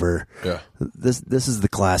whatever. Yeah. This is the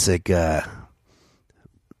classic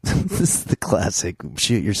this is the classic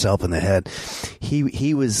shoot yourself in the head.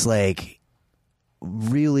 He was like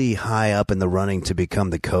really high up in the running to become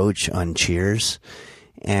the coach on Cheers,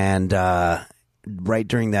 and right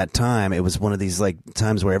during that time, it was one of these like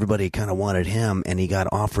times where everybody kind of wanted him, and he got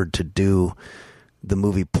offered to do the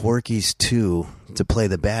movie Porky's 2 to play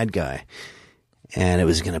the bad guy, and it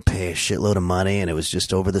was going to pay a shitload of money, and it was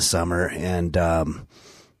just over the summer, and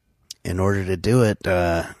in order to do it,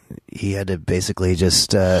 he had to basically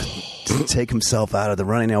just take himself out of the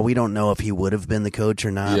running. Now, we don't know if he would have been the coach or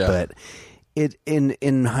not, but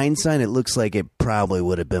in hindsight, it looks like it probably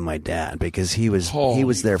would have been my dad, because he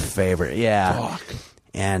was their favorite. Yeah. Fuck.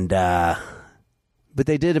 And but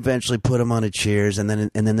they did eventually put him on a Cheers, and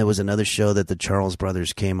then there was another show that the Charles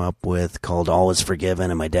brothers came up with called All Is Forgiven,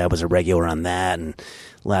 and my dad was a regular on that, and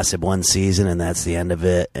lasted one season, and that's the end of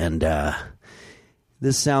it. And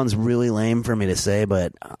this sounds really lame for me to say,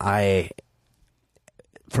 but I,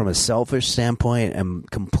 from a selfish standpoint, am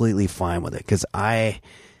completely fine with it, because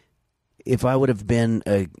if I would have been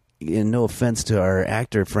no offense to our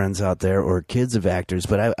actor friends out there or kids of actors,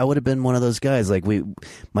 but I would have been one of those guys. Like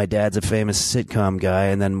my dad's a famous sitcom guy,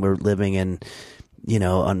 and then we're living in,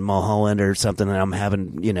 on Mulholland or something, and I'm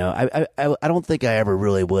having, I don't think I ever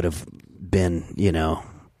really would have been,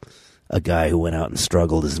 a guy who went out and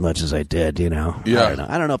struggled as much as I did, Yeah.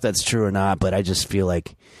 I don't know if that's true or not, but I just feel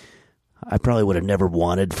like I probably would have never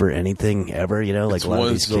wanted for anything ever, like a lot of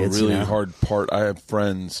these kids. It's a really hard part. I have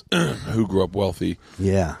friends who grew up wealthy.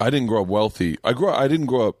 Yeah. I didn't grow up wealthy. I didn't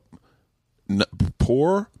grow up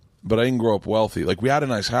poor, but I didn't grow up wealthy. Like, we had a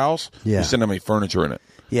nice house. Yeah. We just didn't have any furniture in it.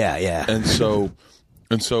 Yeah, yeah. And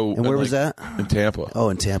where was that? In Tampa. Oh,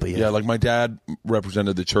 in Tampa, yeah. Yeah, like my dad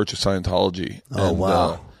represented the Church of Scientology. Oh,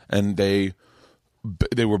 wow. And they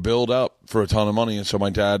were billed up for a ton of money, and so my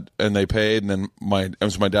dad, and they paid, and then my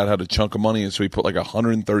dad had a chunk of money, and so he put like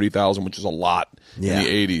 $130,000, which is a lot in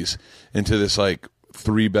the 80s, into this like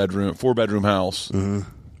 4-bedroom house,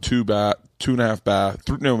 2.5 bath,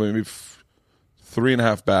 maybe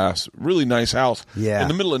 3.5 baths, really nice house, in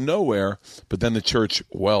the middle of nowhere. But then the church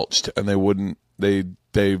welched, and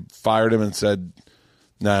they fired him and said,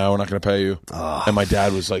 "No, we're not going to pay you." Oh. And my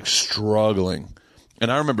dad was like struggling.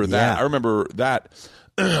 And I remember that. I remember that.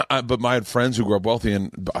 But I had friends who grew up wealthy, and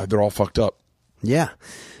they're all fucked up. Yeah,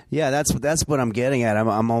 yeah. That's what I'm getting at.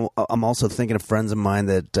 I'm also thinking of friends of mine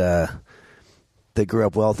that that grew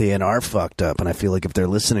up wealthy and are fucked up. And I feel like if they're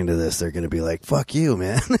listening to this, they're going to be like, "Fuck you,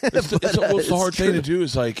 man." It's the hard thing to do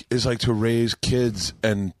is like to raise kids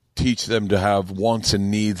and teach them to have wants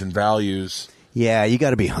and needs and values. Yeah, you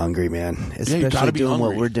got to be hungry, man. Especially you gotta be doing hungry.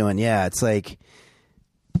 what we're doing. Yeah, it's like,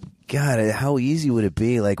 God, how easy would it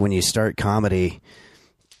be, like when you start comedy,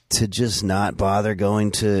 to just not bother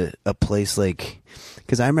going to a place like?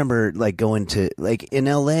 Because I remember like going to like in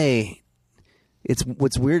LA. It's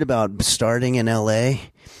what's weird about starting in LA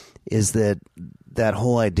is that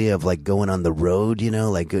whole idea of like going on the road,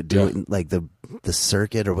 like doing like the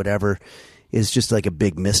circuit or whatever, is just like a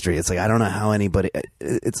big mystery. It's like I don't know how anybody.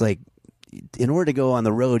 It's like in order to go on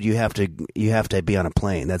the road, you have to be on a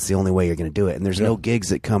plane. That's the only way you're going to do it. And there's no gigs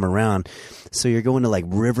that come around, so you're going to like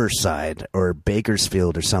Riverside or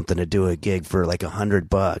Bakersfield or something to do a gig for like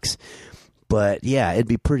 $100. But yeah, it'd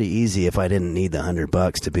be pretty easy if I didn't need the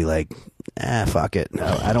 $100 to be like, fuck it.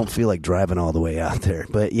 No, I don't feel like driving all the way out there.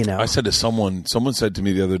 But I said to someone said to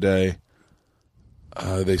me the other day,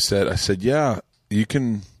 I said, yeah, you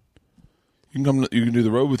can come, you can do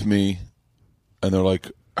the road with me. And they're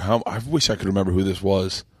like, I wish I could remember who this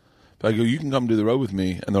was. But I go, you can come do the road with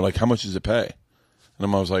me. And they're like, how much does it pay?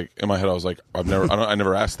 And I was like, in my head, I was like, I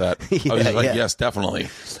never asked that. I was just like, yes, definitely.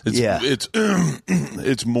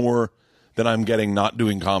 It's more than I'm getting not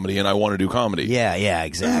doing comedy, and I want to do comedy. Yeah,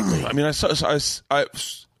 exactly. I mean,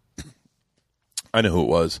 I know who it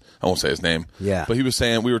was. I won't say his name. Yeah. But he was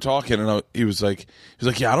saying, we were talking, and he was like,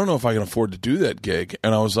 yeah, I don't know if I can afford to do that gig.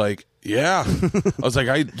 And I was like, yeah. I was like,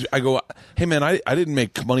 I go, hey man, I didn't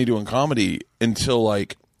make money doing comedy until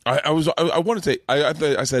like I want to say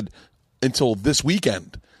I said until this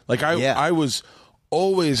weekend. Like I was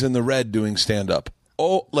always in the red doing stand up.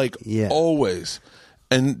 Always.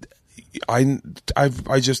 And I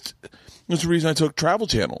just, that's the reason I took Travel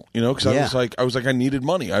Channel, because I was like, I needed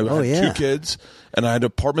money. I had 2 kids, and I had an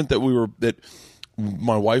apartment that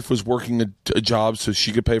my wife was working a job so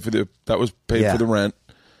she could pay for for the rent.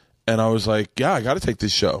 And I was like, yeah, I got to take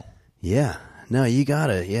this show. Yeah. No, you got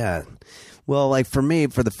to. Yeah. Well, like for me,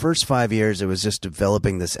 for the first 5 years, it was just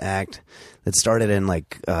developing this act that started in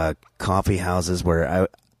like coffee houses where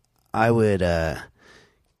I was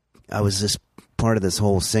just part of this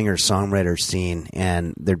whole singer-songwriter scene,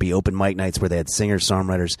 and there'd be open mic nights where they had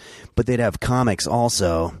singer-songwriters, but they'd have comics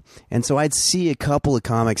also. And so I'd see a couple of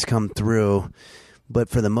comics come through, but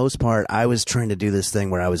for the most part, I was trying to do this thing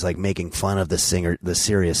where I was like making fun of the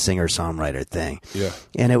serious singer-songwriter thing. Yeah.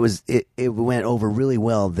 And it went over really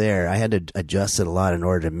well there. I had to adjust it a lot in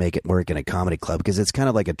order to make it work in a comedy club, because it's kind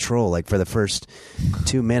of like a troll. Like for the first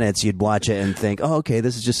 2 minutes, you'd watch it and think, oh, okay,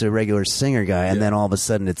 this is just a regular singer guy. And then all of a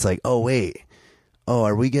sudden it's like, oh, wait. Oh,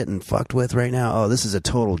 are we getting fucked with right now? Oh, this is a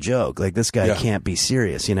total joke. Like this guy can't be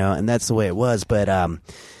serious, and that's the way it was. But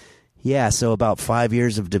so about 5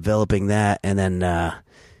 years of developing that, and then I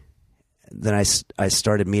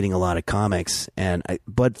started meeting a lot of comics, and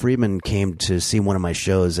Bud Friedman came to see one of my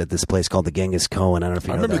shows at this place called the Genghis Cohen. I don't know if you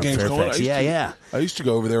know remember that. the Genghis Cohen. I used to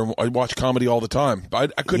go over there and I watch comedy all the time.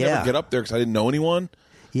 But I could never get up there because I didn't know anyone.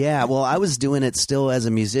 Yeah, well, I was doing it still as a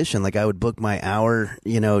musician. Like I would book my hour,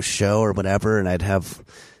 show or whatever, and I'd have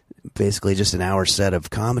basically just an hour set of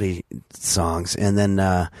comedy songs. And then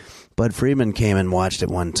Bud Friedman came and watched it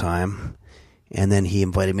one time, and then he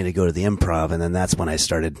invited me to go to the Improv, and then that's when I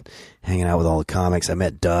started hanging out with all the comics. I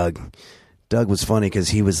met Doug. Doug was funny because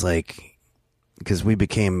he was like, because we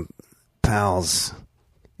became pals,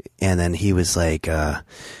 and then he was like,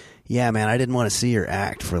 yeah, man, I didn't want to see your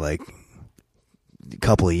act for like a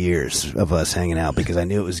couple of years of us hanging out because I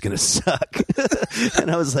knew it was going to suck. And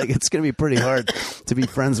I was like, it's going to be pretty hard to be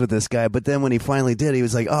friends with this guy. But then when he finally did, he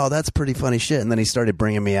was like, oh, that's pretty funny shit. And then he started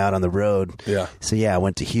bringing me out on the road. Yeah. So yeah, I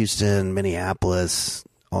went to Houston, Minneapolis,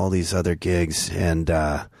 all these other gigs. And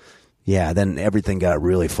then everything got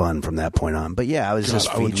really fun from that point on. But yeah, I was just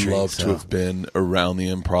featuring. I would love to have been around the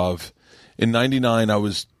Improv. In 99, I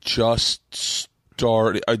just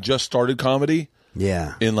started comedy.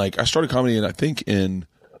 Yeah. I started comedy I think I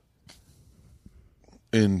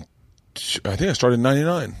started in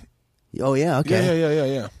 99. Oh yeah,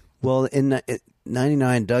 okay. Yeah. Well, in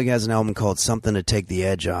 99, Doug has an album called Something to Take the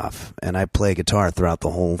Edge Off, and I play guitar throughout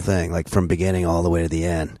the whole thing, like from beginning all the way to the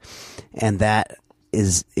end. And that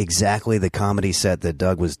is exactly the comedy set that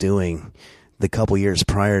Doug was doing the couple years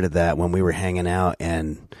prior to that, when we were hanging out,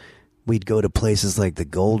 and we'd go to places like the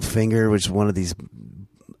Goldfinger, which is one of these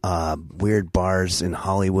weird bars in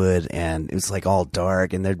Hollywood, and it was like all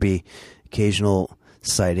dark, and there'd be occasional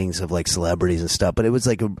sightings of like celebrities and stuff, but it was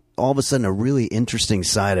like all of a sudden a really interesting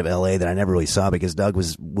side of LA that I never really saw, because Doug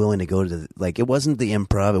was willing to go to it wasn't the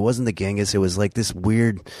Improv, it wasn't the Genghis, it was like this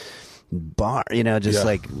weird bar, just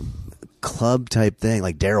like club type thing.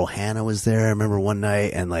 Like Daryl Hannah was there, I remember one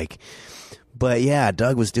night, and like, but yeah,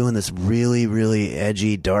 Doug was doing this really, really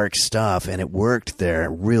edgy, dark stuff, and it worked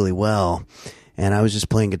there really well. And I was just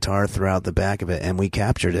playing guitar throughout the back of it, and we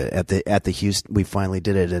captured it at the Houston. We finally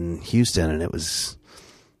did it in Houston, and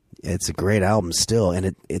it's a great album still.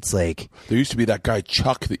 And it's like, there used to be that guy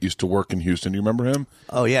Chuck that used to work in Houston. Do you remember him?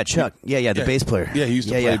 Oh yeah, Chuck. Yeah, the bass player. Yeah, he used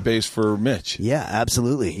to play bass for Mitch. Yeah,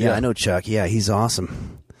 absolutely. Yeah, I know Chuck. Yeah, he's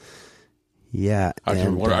awesome. Yeah, I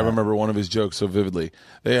remember one of his jokes so vividly.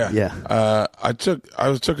 Yeah. I took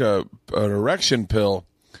an erection pill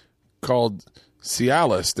called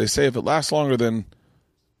Cialis. They say if it lasts longer than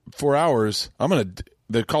 4 hours,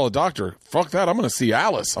 they call a doctor. Fuck that. I'm going to see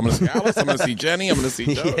Alice. I'm going to see Alice. I'm going to see Jenny. I'm going to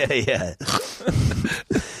see Doug. Yeah.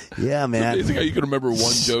 Yeah, man. It's amazing how you can remember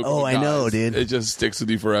one joke. Oh, I know, dude. It just sticks with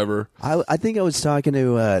you forever. I think I was talking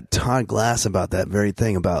to Todd Glass about that very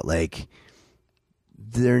thing, about like,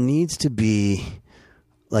 there needs to be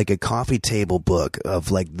like a coffee table book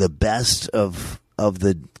of like the best of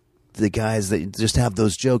the guys that just have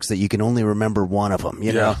those jokes that you can only remember one of them,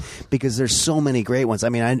 you know, because there's so many great ones. I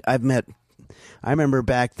mean, I remember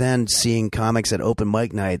back then seeing comics at open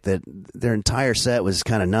mic night that their entire set was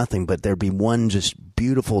kind of nothing, but there'd be one just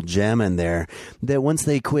beautiful gem in there that once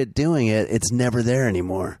they quit doing it, it's never there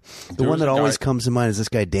anymore. The one that always comes to mind is this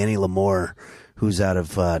guy, Danny Lamore, who's out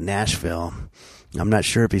of Nashville. I'm not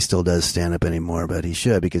sure if he still does stand-up anymore, but he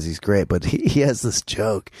should, because he's great. But he has this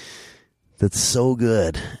joke that's so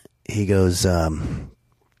good. He goes, I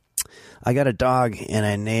got a dog, and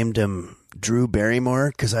I named him Drew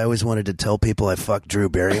Barrymore because I always wanted to tell people I fucked Drew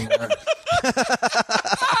Barrymore.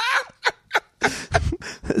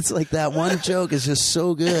 It's like that one joke is just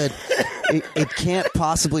so good. It can't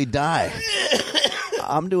possibly die.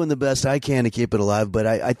 I'm doing the best I can to keep it alive, but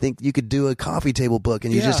I think you could do a coffee table book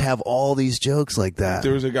and you just have all these jokes like that.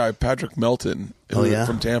 There was a guy, Patrick Melton,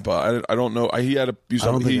 from Tampa. I don't know. I don't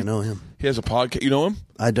think I know him. He has a podcast. You know him?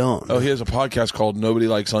 I don't. Oh, he has a podcast called Nobody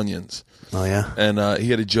Likes Onions. Oh, yeah? And he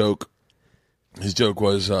had a joke. His joke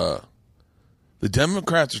was, the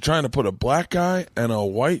Democrats are trying to put a black guy and a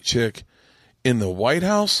white chick in the White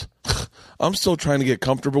House. I'm still trying to get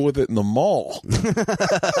comfortable with it in the mall.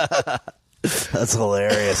 That's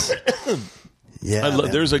hilarious. Yeah,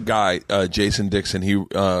 there's a guy, Jason Dixon. He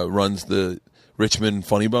runs the Richmond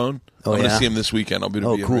Funny Bone. Oh, I'm going to see him this weekend. I'll be in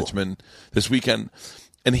Richmond this weekend.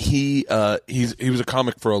 And he was a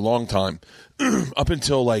comic for a long time, up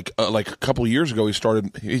until like a couple of years ago.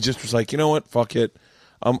 He just was like, you know what, fuck it.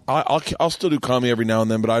 I'll still do comedy every now and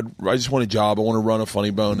then, but I just want a job. I want to run a Funny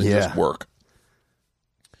Bone and just work.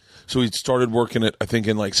 So he started working at, I think,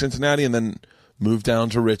 in like Cincinnati, and then moved down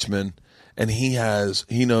to Richmond. And he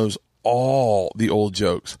knows all the old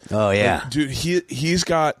jokes. Oh yeah, and, dude. He's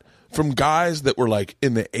got from guys that were like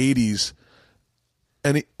in the 80s,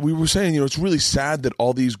 and we were saying, it's really sad that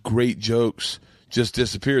all these great jokes just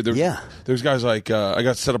disappeared. There's guys like I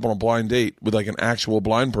got set up on a blind date with like an actual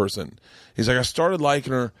blind person. He's like, I started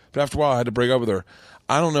liking her, but after a while I had to break up with her.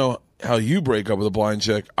 I don't know how you break up with a blind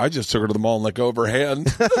chick. I just took her to the mall and let go of her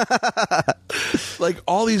hand. Like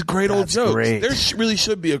all these great old jokes. Great. There really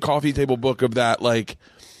should be a coffee table book of that. Like,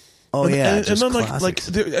 oh yeah, and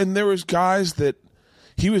then and there was guys that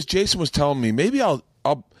Jason was telling me, maybe I'll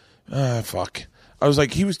fuck. I was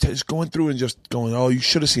like, he was just going through and just going, oh, you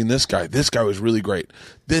should have seen this guy. This guy was really great.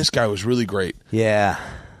 This guy was really great. Yeah.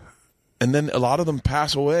 And then a lot of them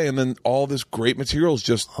pass away, and then all this great material is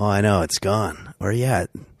just... Oh, I know. It's gone. Or, yeah.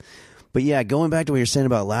 But, yeah, going back to what you're saying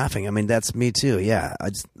about laughing, I mean, that's me, too. Yeah.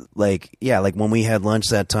 Like when we had lunch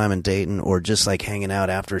that time in Dayton, or just, like, hanging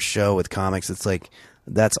out after a show with comics, it's like,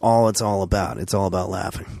 that's all it's all about. It's all about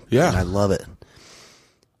laughing. Yeah. And I love it.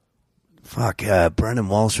 Fuck, Brendan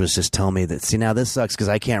Walsh was just telling me that. See, now this sucks because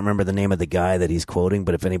I can't remember the name of the guy that he's quoting,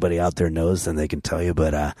 but if anybody out there knows, then they can tell you.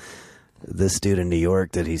 But this dude in New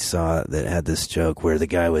York that he saw that had this joke where the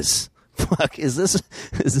guy was, fuck, is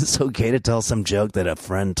this okay to tell some joke that a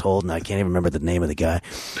friend told and I can't even remember the name of the guy?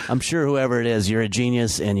 I'm sure whoever it is, you're a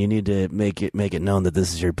genius and you need to make it known that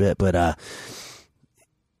this is your bit. But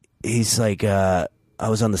he's like, I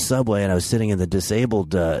was on the subway and I was sitting in the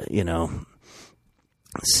disabled,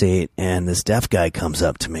 seat, and this deaf guy comes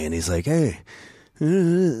up to me and he's like, hey,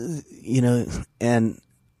 and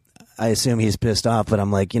I assume he's pissed off, but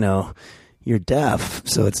I'm like, you're deaf,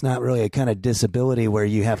 so it's not really a kind of disability where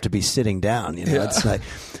you have to be sitting down, it's like,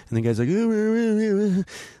 and the guy's like,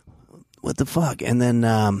 what the fuck? And then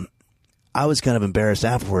I was kind of embarrassed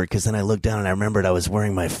afterward because then I looked down and I remembered I was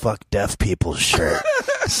wearing my fuck deaf people shirt.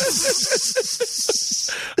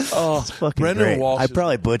 Oh, It's fucking Brendan great. Walsh. I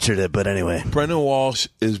probably butchered it, but anyway. Brendan Walsh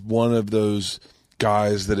is one of those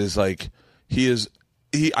guys that is like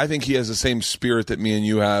I think he has the same spirit that me and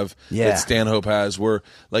you have, that Stanhope has, where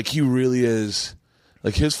like he really is.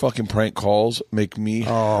 Like his fucking prank calls make me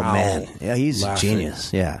Oh howl man, yeah, he's laughing. a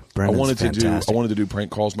genius. Yeah, I Brendan's wanted fantastic. to do prank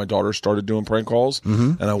calls. My daughter started doing prank calls,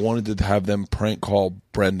 and I wanted to have them prank call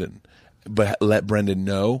Brendan, but let Brendan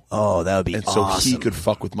know. Oh, that would be and awesome. so he could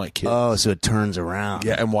fuck with my kids. Oh, so it turns around.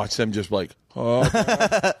 Yeah, and watch them just like, oh,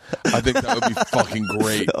 I think that would be fucking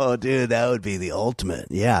great. Oh, dude, that would be the ultimate.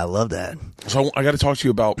 Yeah, I love that. So I got to talk to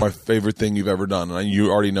you about my favorite thing you've ever done, and you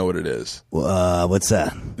already know what it is. What's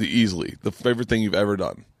that? The favorite thing you've ever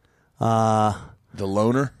done. The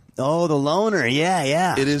loner. Oh, the loner. Yeah,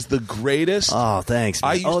 yeah. It is the greatest. Oh, thanks.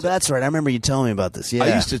 Man. That's right. I remember you telling me about this. Yeah,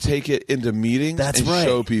 I used to take it into meetings and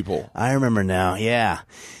show people. I remember now. Yeah,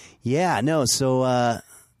 yeah. No, so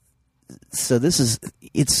this is.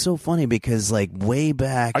 It's so funny because like way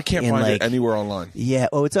back, I can't find it anywhere online. Yeah.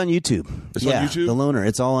 Oh, it's on YouTube. It's on YouTube? The loner.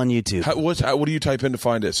 It's all on YouTube. What do you type in to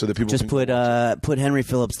find it so that people just can put Henry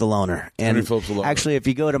Phillips the loner. And Henry Phillips the loner. Actually, if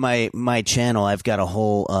you go to my channel, I've got a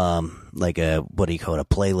whole like a what do you call it, a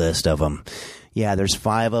playlist of them. Yeah, there's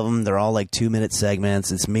 5 of them. They're all like 2-minute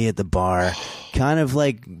segments. It's me at the bar, kind of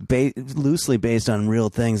like loosely based on real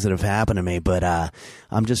things that have happened to me. But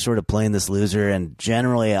I'm just sort of playing this loser, and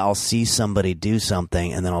generally I'll see somebody do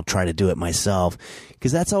something, and then I'll try to do it myself.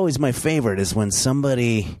 Because that's always my favorite, is when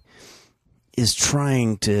somebody is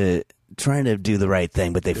trying to do the right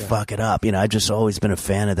thing, but they fuck it up. You know, I've just always been a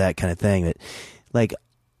fan of that kind of thing. That, like,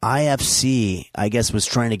 IFC, I guess, was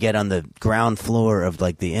trying to get on the ground floor of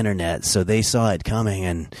like the internet, so they saw it coming,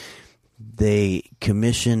 and they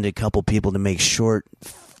commissioned a couple people to make short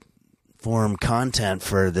form content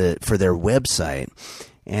for their website.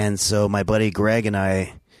 And so my buddy Greg and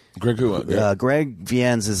I, Greg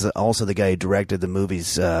Viennes is also the guy who directed the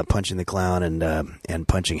movies Punching the Clown and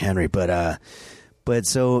Punching Henry. But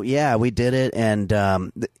so yeah, we did it, and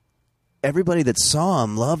everybody that saw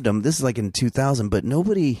him loved him. This is like in 2000, but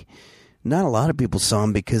not a lot of people saw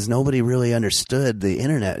him because nobody really understood the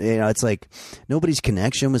internet. You know, it's like nobody's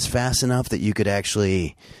connection was fast enough that you could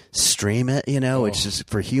actually stream it, you know, which is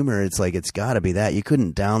for humor. It's like, it's got to be that. You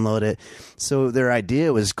couldn't download it. So their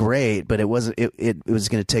idea was great, but it wasn't, it was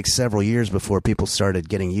going to take several years before people started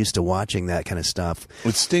getting used to watching that kind of stuff.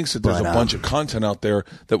 It stinks that there's a bunch of content out there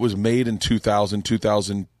that was made in 2000,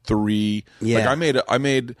 2003. Yeah. Like I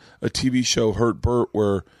made a TV show, Hurt Burt,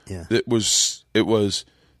 where it was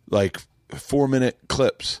like 4-minute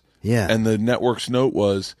clips. Yeah. And the network's note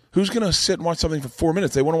was, who's going to sit and watch something for 4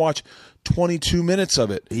 minutes? They want to watch 22 minutes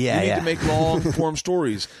of it. Yeah, you need to make long form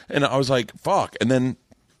stories. And I was like, fuck. And then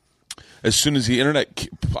as soon as the internet,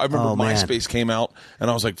 I remember MySpace came out,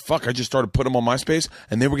 and I was like, fuck, I just started putting them on MySpace,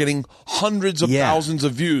 and they were getting hundreds of thousands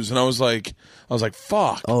of views. And I was like,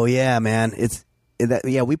 fuck. Oh yeah, man.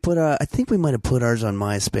 We put. I think we might have put ours on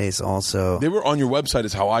MySpace also. They were on your website.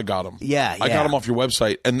 Is how I got them. Yeah, I got them off your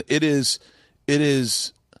website, and it is it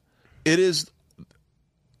is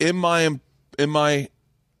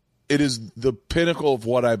the pinnacle of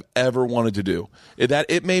what I've ever wanted to do.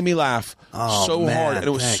 It made me laugh so hard, and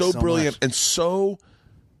it was so brilliant and so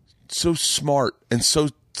smart and so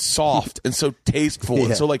soft and so tasteful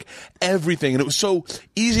and so like everything, and it was so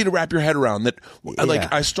easy to wrap your head around that. Like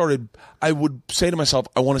I would say to myself,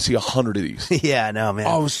 I want to see 100 of these. Yeah, no, man.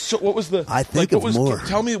 Oh, what was the? I think of more.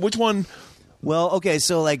 Tell me which one. Well, okay,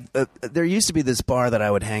 so like there used to be this bar that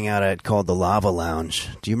I would hang out at called the Lava Lounge.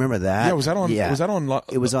 Do you remember that? Yeah, was that on?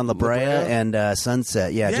 It was on La Brea and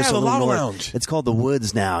Sunset. Yeah, just a little Lava north. Lounge. It's called the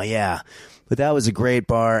Woods now. Yeah, but that was a great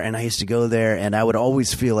bar, and I used to go there, and I would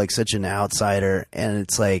always feel like such an outsider. And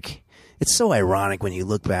it's like, it's so ironic when you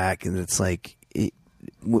look back, and it's like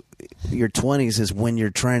your 20s is when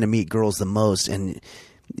you're trying to meet girls the most, and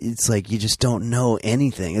it's like you just don't know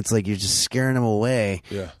anything. It's like you're just scaring them away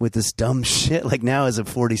with this dumb shit. Like now, as a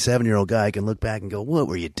 47-year-old guy, I can look back and go, "What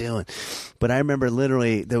were you doing?" But I remember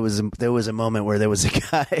literally there was a moment where there was a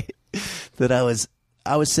guy that I was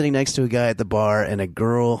sitting next to a guy at the bar, and a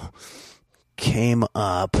girl came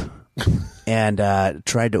up and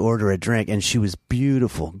tried to order a drink, and she was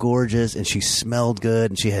beautiful, gorgeous, and she smelled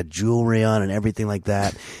good, and she had jewelry on and everything like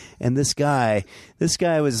that. And this guy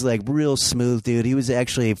was like real smooth, dude. He was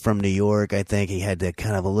actually from New York, I think. He had that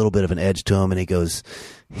kind of a little bit of an edge to him, and he goes,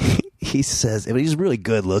 he says, I mean, he's a really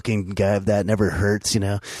good looking guy. That never hurts, you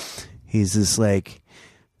know. He's just like,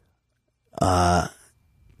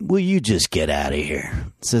 will you just get out of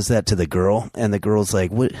here? Says that to the girl, and the girl's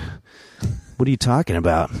like, what are you talking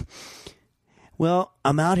about? Well,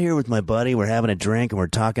 I'm out here with my buddy. We're having a drink and we're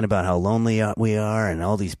talking about how lonely we are and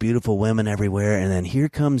all these beautiful women everywhere. And then here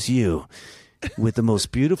comes you with the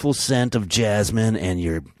most beautiful scent of jasmine and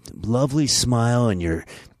your lovely smile and your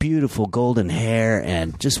beautiful golden hair.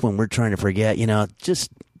 And just when we're trying to forget, just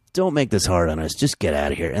don't make this hard on us. Just get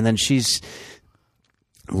out of here. And then she's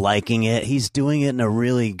liking it. He's doing it in a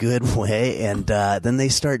really good way. And then they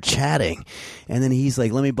start chatting. And then he's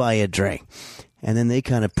like, let me buy you a drink. And then they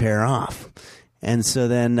kind of pair off. And so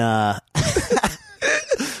then a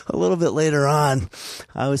little bit later on,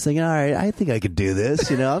 I was thinking, all right, I think I could do this.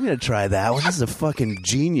 I'm going to try that one. This is a fucking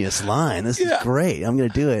genius line. This is great. I'm going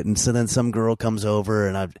to do it. And so then some girl comes over,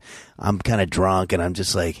 and I'm kind of drunk, and I'm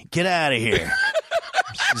just like, get out of here.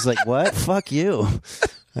 She's like, what? Fuck you.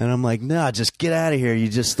 And I'm like, no, just get out of here. You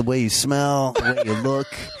just, the way you smell, the way you look,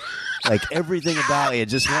 like everything about you,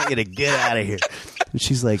 just want you to get out of here. And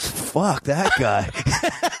she's like, fuck that guy.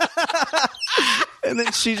 And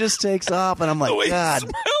then she just takes off, and I'm like, God. The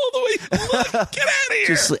way you look, get out of here.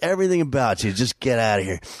 Just everything about you, just get out of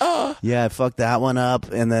here. Yeah, I fucked that one up.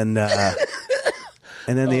 And then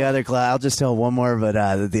the other I'll just tell one more,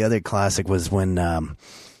 but the other classic was when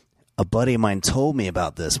a buddy of mine told me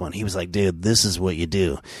about this one. He was like, dude, this is what you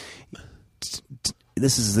do.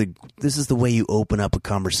 This is the way you open up a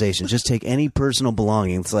conversation. Just take any personal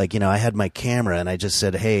belongings. Like, I had my camera, and I just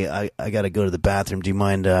said, hey, I got to go to the bathroom. Do you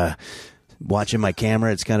mind watching my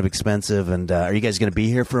camera? It's kind of expensive. And are you guys going to be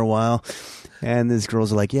here for a while? And these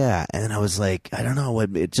girls are like, yeah. And I was like, I don't know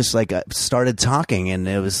what. It just like I started talking, and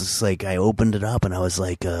it was just like I opened it up, and I was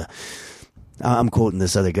like, I'm quoting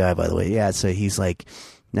this other guy, by the way. Yeah. So he's like,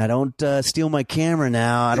 now, don't steal my camera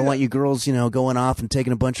now. I don't want you girls, going off and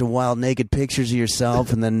taking a bunch of wild naked pictures of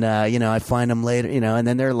yourself. And then, I find them later, and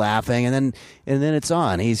then they're laughing. And then it's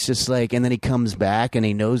on. He's just like, and then he comes back and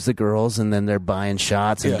he knows the girls, and then they're buying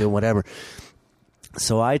shots and doing whatever.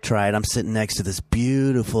 So I tried. I'm sitting next to this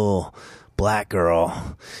beautiful black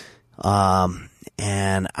girl.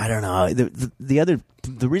 And I don't know.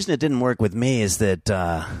 The reason it didn't work with me is that,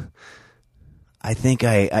 I think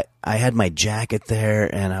I had my jacket there,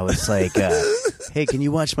 and I was like, hey, can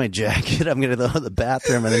you watch my jacket? I'm going to go to the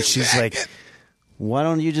bathroom. And then she's like, why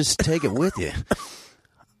don't you just take it with you?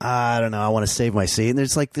 I don't know. I want to save my seat. And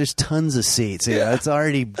there's tons of seats. It's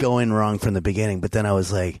already going wrong from the beginning. But then I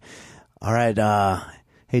was like, all right,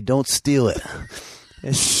 hey, don't steal it.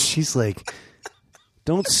 And she's like,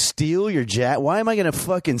 don't steal your jacket. Why am I going to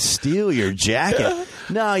fucking steal your jacket?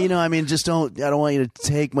 No, just don't. I don't want you to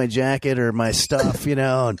take my jacket or my stuff,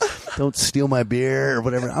 and don't steal my beer or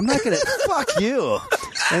whatever. I'm not going to. Fuck you.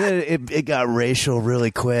 And then it got racial really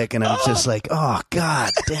quick, and I was just like, oh,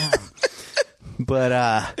 God damn.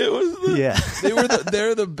 But it was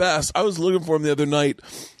they're the best. I was looking for them the other night.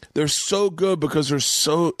 They're so good because it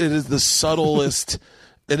is the subtlest.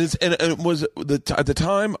 It was at the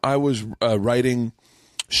time I was writing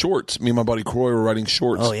shorts. Me and my buddy Croy were writing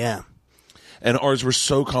shorts. Oh yeah, and ours were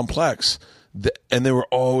so complex, and they were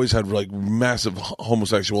always had like massive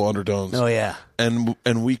homosexual undertones. Oh yeah, and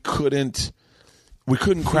we couldn't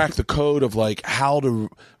crack the code of like how to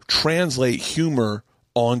translate humor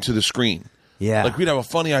onto the screen. Yeah, like we'd have a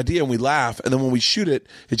funny idea and we laugh, and then when we shoot it,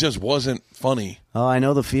 it just wasn't funny. Oh, I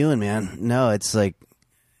know the feeling, man. No, it's like,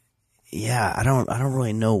 yeah, I don't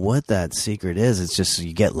really know what that secret is. It's just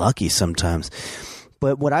you get lucky sometimes.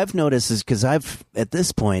 But what I've noticed is because I've, at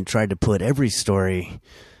this point, tried to put every story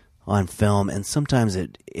on film, and sometimes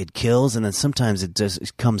it kills, and then sometimes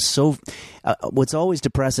it comes so... what's always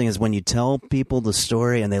depressing is when you tell people the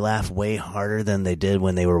story and they laugh way harder than they did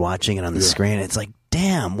when they were watching it on the screen. It's like,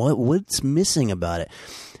 damn, what's missing about it?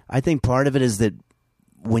 I think part of it is that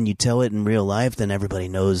when you tell it in real life, then everybody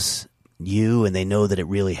knows you, and they know that it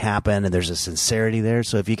really happened, and there's a sincerity there.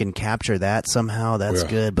 So if you can capture that somehow, that's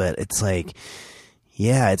good. But it's like...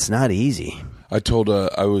 yeah, it's not easy. I told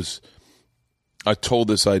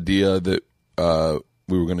this idea that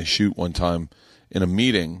we were going to shoot one time in a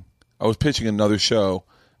meeting. I was pitching another show,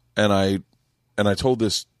 and I told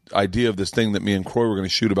this idea of this thing that me and Croy were going to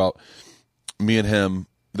shoot about me and him.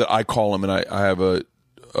 That I call him, and I have a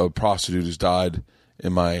prostitute who's died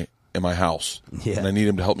in my house, and I need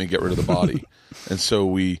him to help me get rid of the body. And so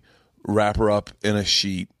we wrap her up in a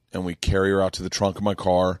sheet, and we carry her out to the trunk of my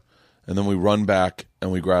car. And then we run back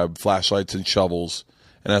and we grab flashlights and shovels.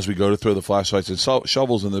 And as we go to throw the flashlights and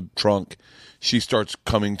shovels in the trunk, she starts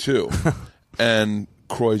coming to. And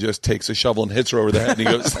Croy just takes a shovel and hits her over the head. And he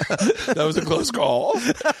goes, that was a close call.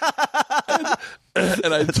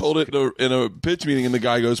 And I told it in a pitch meeting. And the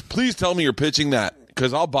guy goes, please tell me you're pitching that.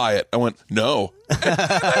 because I'll buy it. I went, no.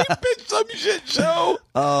 I pitched some shit show.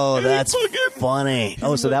 Oh, And that's he fucking- funny.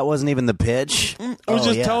 Oh, so that wasn't even the pitch? I was Oh,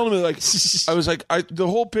 just yeah. telling him, like, I was like, the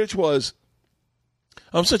whole pitch was,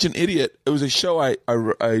 I'm such an idiot. It was a show I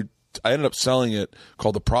ended up selling it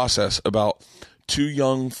called The Process, about two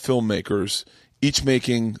young filmmakers, each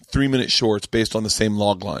making 3-minute shorts based on the same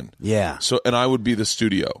log line. Yeah. So, and I would be the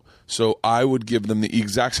studio. So I would give them the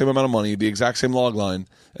exact same amount of money, the exact same log line,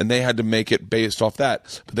 and they had to make it based off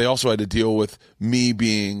that. But they also had to deal with me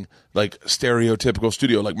being like stereotypical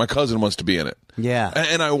studio. Like my cousin wants to be in it. Yeah.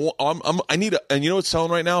 And I need and you know what's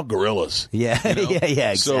selling right now? Gorillas. Yeah, You know?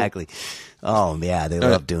 yeah, So- exactly. Oh, yeah, they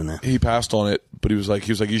love doing that. He passed on it, but he was like,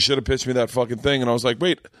 you should have pitched me that fucking thing. And I was like,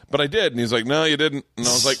 wait, but I did. And he's like, no, you didn't. And I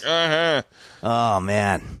was like, Oh,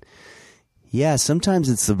 man. Yeah, sometimes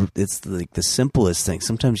it's like the simplest thing.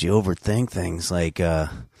 Sometimes you overthink things. Like, yeah,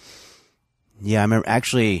 I remember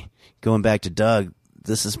actually going back to Doug.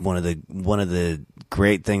 This is one of the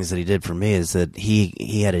great things that he did for me is that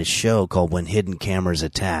he had his show called When Hidden Cameras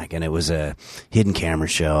Attack, and it was a hidden camera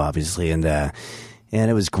show, obviously, and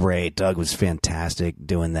it was great. Doug was fantastic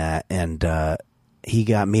doing that, and he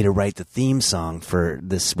got me to write the theme song for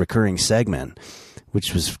this recurring segment,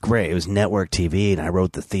 which was great. It was network TV, and I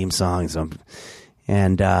wrote the theme songs.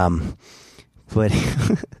 But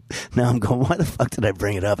now I'm going, why the fuck did I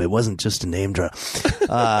bring it up? It wasn't just a name drop.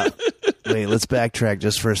 Wait, let's backtrack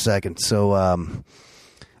just for a second. So,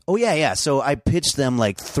 oh yeah. So I pitched them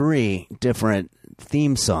like 3 different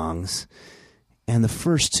theme songs, and the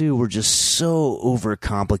first 2 were just so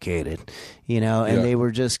overcomplicated, and Yeah. they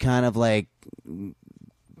were just kind of like,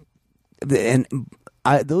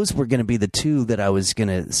 those were going to be the 2 that I was going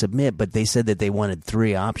to submit, but they said that they wanted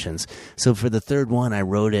 3 options. So for the third one, I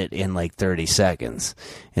wrote it in like 30 seconds,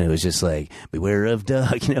 and it was just like, beware of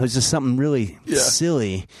Doug. It was just something really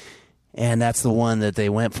silly. And that's the one that they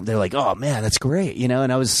went for. They're like, oh man, that's great.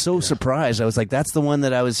 And I was so surprised. I was like, that's the one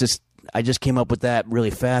that I just came up with that really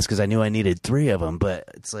fast because I knew I needed 3 of them. But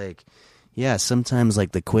it's like, yeah, sometimes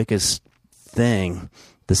like the quickest thing,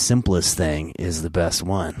 the simplest thing is the best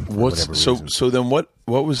one. So then what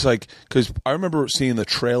was like, because I remember seeing the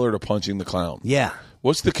trailer to Punching the Clown. Yeah.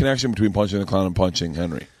 What's the connection between Punching the Clown and Punching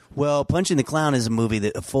Henry? Well, Punching the Clown is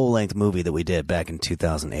a full-length movie that we did back in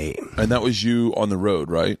 2008. And that was you on the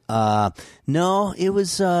road, right? No, it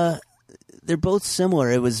was. They're both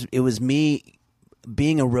similar. It was me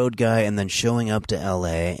being a road guy and then showing up to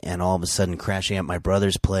L.A. and all of a sudden crashing at my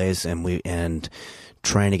brother's place and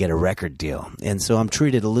trying to get a record deal. And so I'm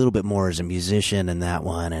treated a little bit more as a musician in that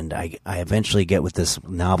one. And I eventually get with this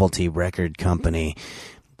novelty record company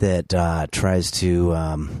that tries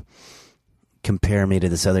to compare me to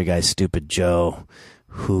this other guy, Stupid Joe,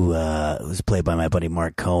 who was played by my buddy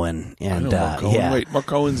Mark Cohen. And Mark Cohen. Wait, Mark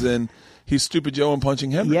Cohen's in. He's Stupid Joe and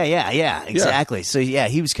Punching Henry. Yeah, exactly. Yeah. So yeah,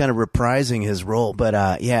 he was kind of reprising his role,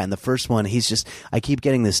 but in the first one, I keep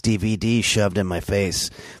getting this DVD shoved in my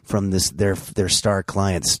face from their star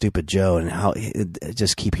client, Stupid Joe, and how I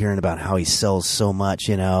just keep hearing about how he sells so much,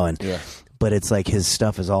 but it's like his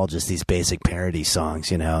stuff is all just these basic parody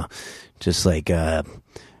songs, just like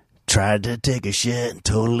tried to take a shit and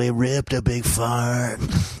totally ripped a big fart,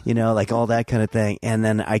 like all that kind of thing. And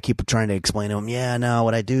then I keep trying to explain to him, yeah, no,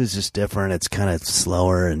 what I do is just different. It's kind of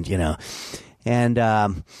slower and,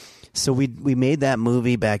 and, so we made that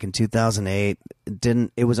movie back in 2008.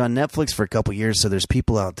 It was on Netflix for a couple years. So there's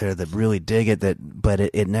people out there that really dig it but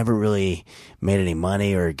it never really made any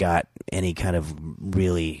money or got any kind of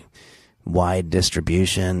really wide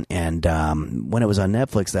distribution. And, when it was on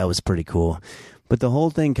Netflix, that was pretty cool. But the whole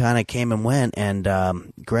thing kind of came and went, and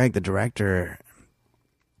Greg, the director,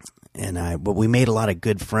 and we made a lot of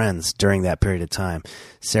good friends during that period of time.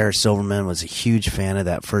 Sarah Silverman was a huge fan of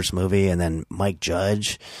that first movie, and then Mike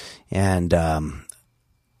Judge, and a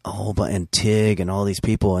whole bunch, and Tig, and all these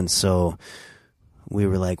people. And so we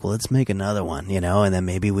were like, well, let's make another one, and then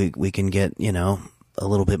maybe we can get, a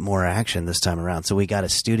little bit more action this time around. So we got a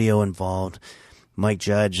studio involved. Mike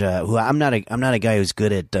Judge, who I'm not a guy who's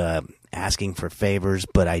good at asking for favors,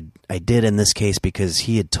 but I did in this case because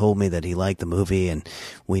he had told me that he liked the movie, and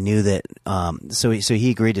we knew that. So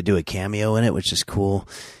he agreed to do a cameo in it, which is cool.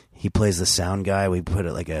 He plays the sound guy. We put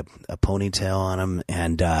it like a ponytail on him,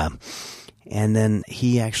 and then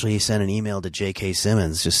he actually sent an email to J.K.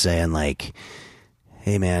 Simmons just saying like,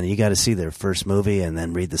 hey man, you got to see their first movie and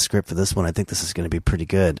then read the script for this one. I think this is going to be pretty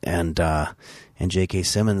good. And J.K.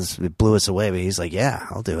 Simmons blew us away, but he's like, yeah,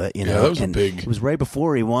 I'll do it. Yeah, that was It was right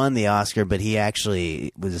before he won the Oscar, but he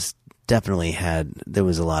actually there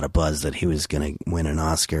was a lot of buzz that he was going to win an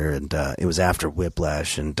Oscar, and it was after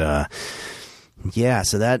Whiplash, and Yeah,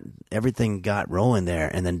 so that everything got rolling there,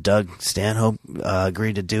 and then Doug Stanhope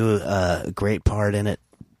agreed to do a great part in it,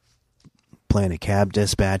 playing a cab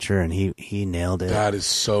dispatcher, and he nailed it. That is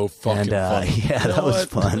so fucking funny. Yeah, that was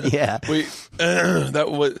fun. Yeah. Wait,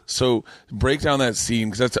 so break down that scene,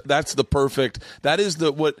 because that's the perfect. That is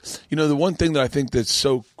the one thing that I think that's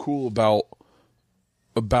so cool about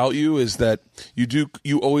you is that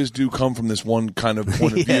you always do come from this one kind of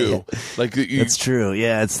point of view. Yeah. Like that's true.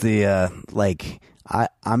 Yeah, it's the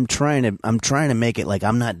I'm trying to make it like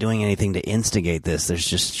I'm not doing anything to instigate this. There's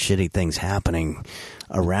just shitty things happening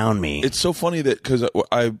around me. It's so funny that because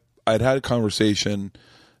I'd had a conversation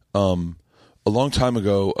a long time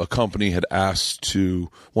ago. A company had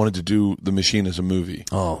wanted to do The Machine as a movie.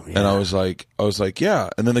 Oh, yeah. And I was like, yeah.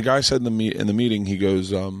 And then the guy said in the meeting, he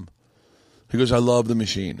goes, I love The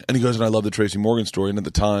Machine. And he goes, and I love the Tracy Morgan story. And at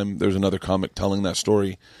the time, there was another comic telling that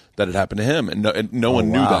story that had happened to him. And no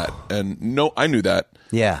one knew that. And I knew that.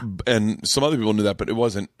 Yeah. And some other people knew that, but it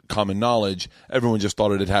wasn't common knowledge. Everyone just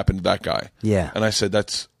thought it had happened to that guy. Yeah. And I said,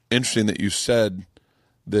 that's interesting that you said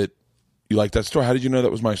that you like that story. How did you know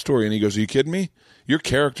that was my story? And he goes, are you kidding me? Your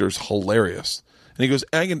character's hilarious. And he goes,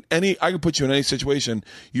 I can put you in any situation.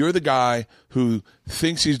 You're the guy who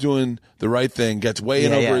thinks he's doing the right thing, gets way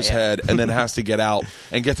in over his head, and then has to get out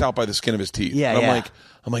and gets out by the skin of his teeth. Yeah, and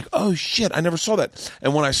I'm like, oh shit, I never saw that.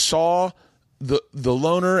 And when I saw the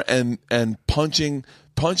loner and punching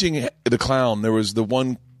the clown, there was the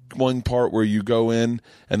one part where you go in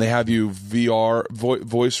and they have you VR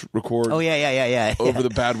voice record. Oh yeah. Over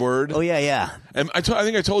the bad word. Oh yeah. And I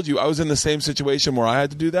think I told you I was in the same situation where I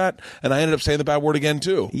had to do that, and I ended up saying the bad word again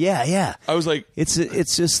too. Yeah. I was like, it's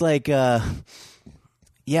just like that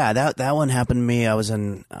one happened to me. I was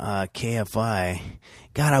in KFI.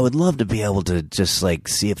 God, I would love to be able to just like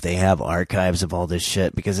see if they have archives of all this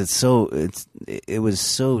shit, because it was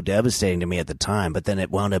so devastating to me at the time, but then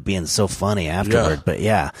it wound up being so funny afterward. Yeah. But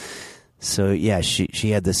yeah. So yeah, she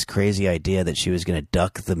had this crazy idea that she was going to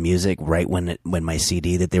duck the music right when my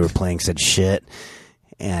CD that they were playing said shit,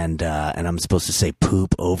 and I'm supposed to say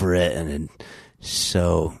poop over it, and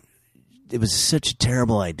so it was such a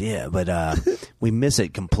terrible idea, but we miss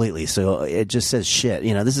it completely. So it just says shit.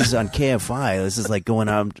 This is on KFI. This is like going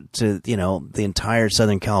out to the entire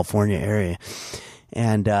Southern California area,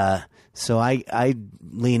 and so I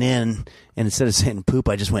lean in, and instead of saying poop,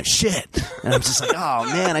 I just went shit, and I'm just like, oh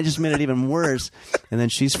man, I just made it even worse. And then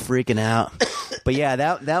she's freaking out. But yeah,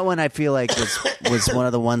 that one I feel like was one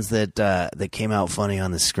of the ones that came out funny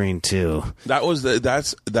on the screen too. That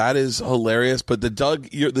is hilarious. But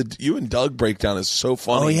the you and Doug breakdown is so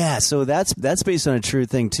funny. Oh yeah, so that's based on a true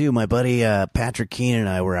thing too. My buddy Patrick Keene and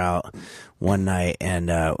I were out one night, and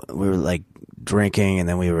we were like drinking, and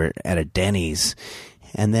then we were at a Denny's,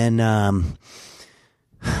 and then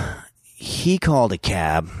he called a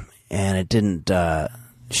cab, and it didn't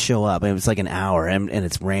show up. It was like an hour, and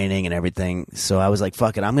it's raining and everything. So I was like,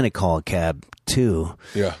 fuck it, I'm going to call a cab too.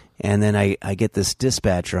 Yeah. And then I get this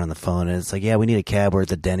dispatcher on the phone, and it's like, yeah, we need a cab. We're at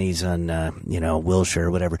the Denny's on, Wilshire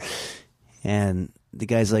or whatever. And the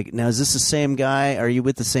guy's like, now, is this the same guy? Are you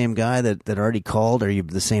with the same guy that already called? Are you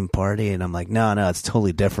the same party? And I'm like, no, it's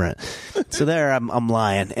totally different. So there I'm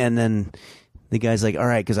lying. And then the guy's like, all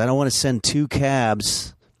right, because I don't want to send two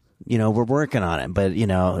cabs. We're working on it, but, I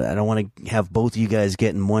don't want to have both you guys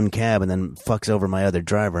get in one cab and then fucks over my other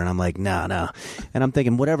driver. And I'm like, no. And I'm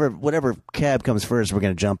thinking, whatever cab comes first, we're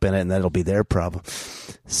going to jump in it, and that'll be their problem.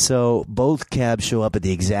 So both cabs show up at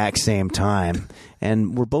the exact same time,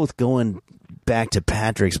 and we're both going back to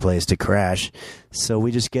Patrick's place to crash. So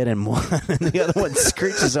we just get in one, and the other one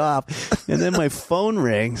screeches off. And then my phone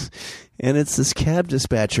rings, and it's this cab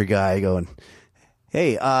dispatcher guy going,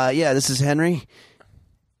 hey, yeah, this is Henry.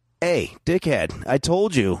 Hey, dickhead, I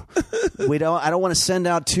told you. I don't want to send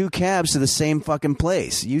out two cabs to the same fucking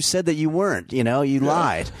place. You said that you weren't, you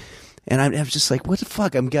lied. And I'm just like, what the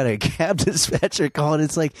fuck? I'm got a cab dispatcher calling.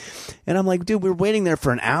 It's like, and I'm like, dude, we're waiting there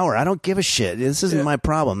for an hour. I don't give a shit. This isn't my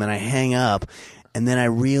problem. And I hang up, and then I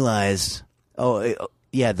realized,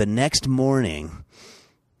 the next morning,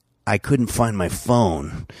 I couldn't find my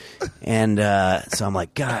phone. And so I'm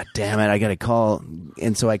like, God damn it, I got to call.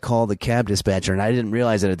 And so I called the cab dispatcher, and I didn't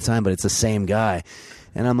realize it at the time, but it's the same guy.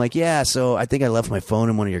 And I'm like, yeah, so I think I left my phone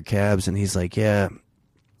in one of your cabs. And he's like, yeah,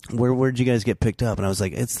 where'd you guys get picked up? And I was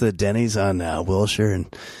like, it's the Denny's on Wilshire.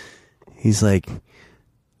 And he's like,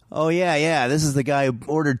 oh, yeah, this is the guy who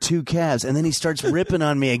ordered two cabs. And then he starts ripping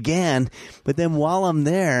on me again. But then while I'm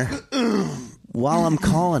there, while I'm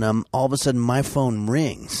calling him, all of a sudden my phone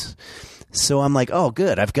rings. So I'm like, oh,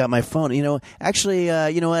 good. I've got my phone. Actually,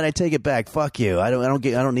 you know what? I take it back. Fuck you. I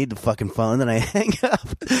don't need the fucking phone. And then I hang up,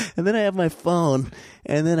 and then I have my phone,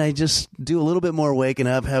 and then I just do a little bit more waking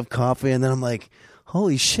up, have coffee, and then I'm like,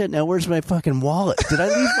 holy shit! Now where's my fucking wallet? Did I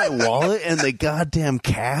leave my wallet in the goddamn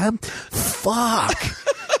cab? Fuck.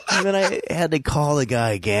 And then I had to call the guy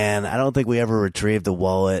again. I don't think we ever retrieved the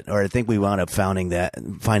wallet, or I think we wound up finding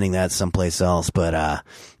that someplace else. But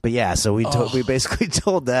yeah, so we basically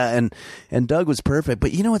told that, and Doug was perfect.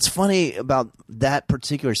 But what's funny about that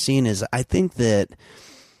particular scene is I think that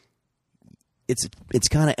it's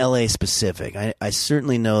kind of LA specific. I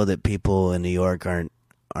certainly know that people in New York aren't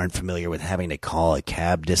familiar with having to call a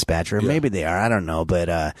cab dispatcher. Or maybe they are. I don't know,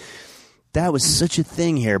 but. That was such a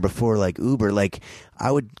thing here before, like Uber. Like, I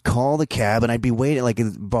would call the cab and I'd be waiting. Like,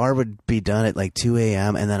 the bar would be done at like 2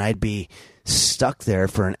 a.m. and then I'd be stuck there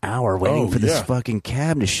for an hour waiting for this fucking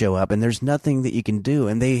cab to show up. And there's nothing that you can do.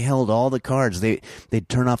 And they held all the cards. They'd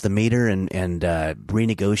turn off the meter and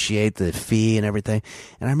renegotiate the fee and everything.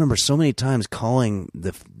 And I remember so many times calling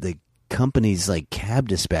the company's like cab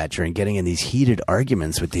dispatcher and getting in these heated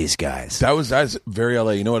arguments with these guys. That's very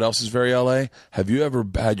LA. You know what else is very LA? Have you ever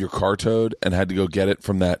had your car towed and had to go get it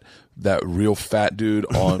from that real fat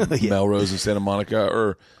dude on Melrose in Santa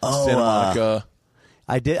Monica Santa Monica?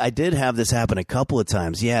 I did have this happen a couple of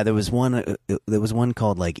times. Yeah, there was one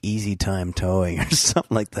called like Easy Time Towing or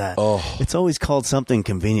something like that. Oh, it's always called something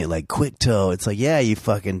convenient like Quick Tow. It's like, yeah, you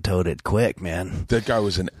fucking towed it quick, man. That guy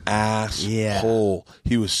was an asshole.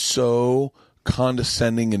 He was so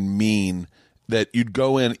condescending and mean that you'd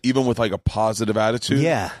go in even with like a positive attitude,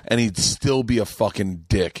 and he'd still be a fucking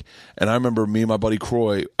dick. And I remember me and my buddy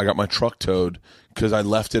Croy, I got my truck towed because I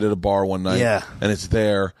left it at a bar one night, and it's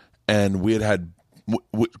there, and we had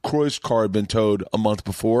Croy's car had been towed a month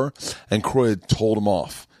before, and Croy had told him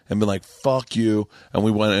off and been like, fuck you. And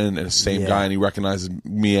we went in, and the same guy, and he recognizes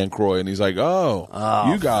me and Croy, and he's like, oh,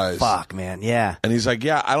 you guys. Fuck, man, yeah. And he's like,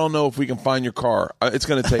 yeah, I don't know if we can find your car. It's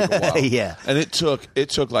going to take a while. Yeah. And it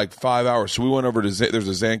took like 5 hours. So we went over to, there's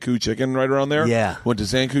a Zanku Chicken right around there. Yeah. Went to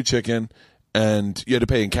Zanku Chicken, and you had to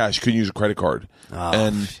pay in cash. You couldn't use a credit card. Oh,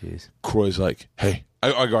 and geez. Croy's like, hey,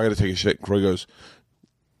 I got to take a shit. Croy goes,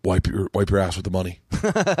 wipe your ass with the money.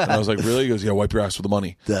 And I was like, really? He goes, yeah, wipe your ass with the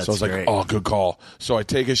money. That's so I was great. like, oh, good call. So I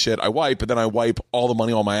take a shit, I wipe, and then I wipe all the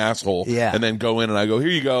money on my asshole. Yeah. And then go in and I go, here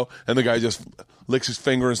you go. And the guy just licks his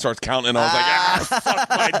finger and starts counting. And I was like, fuck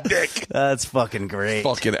my dick. That's fucking great.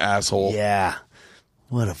 Fucking asshole. Yeah.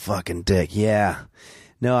 What a fucking dick. Yeah.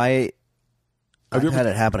 No, I've had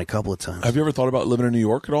it happen a couple of times. Have you ever thought about living in New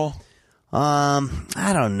York at all?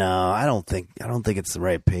 I don't know. I don't think it's the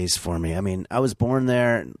right pace for me. I mean, I was born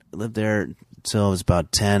there, lived there till I was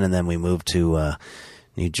about 10, and then we moved to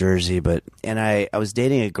New Jersey. And I was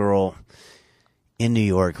dating a girl in New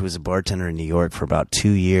York who was a bartender in New York for about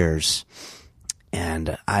 2 years,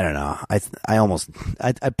 and I don't know.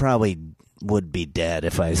 I probably would be dead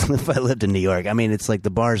if I lived in New York. I mean, it's like the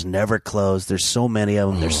bars never close. There's so many of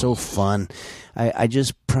them. They're so fun. I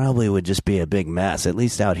just probably would just be a big mess. At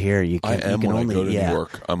least out here, you can only go to New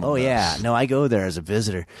York. I'm a mess. Yeah, no, I go there as a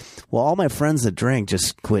visitor. Well, all my friends that drink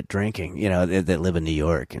just quit drinking. That live in New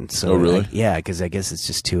York, and so really? Yeah, because I guess it's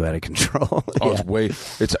just too out of control.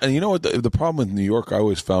 And you know what? The problem with New York I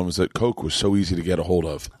always found was that Coke was so easy to get a hold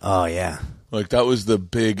of. Oh yeah. Like, that was the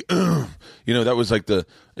big, that was like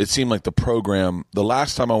it seemed like the program. The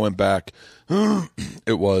last time I went back,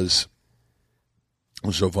 it was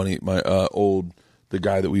so funny. My the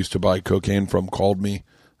guy that we used to buy cocaine from called me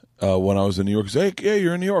when I was in New York. He said, hey, yeah,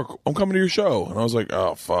 you're in New York. I'm coming to your show. And I was like,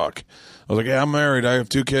 oh, fuck. I was like, yeah, I'm married. I have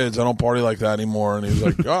 2 kids. I don't party like that anymore. And he was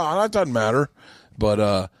like, oh, that doesn't matter.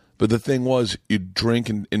 But the thing was, you'd drink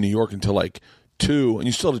in New York until like 2, and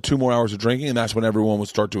you still had 2 more hours of drinking, and that's when everyone would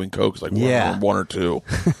start doing coke. It's like one or 2.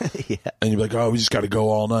 Yeah. And you'd be like, oh, we just got to go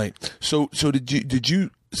all night. So did you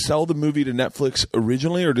sell the movie to Netflix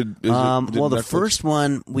originally, or did well, the Netflix? first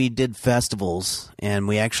one we did festivals, and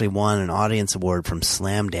we actually won an audience award from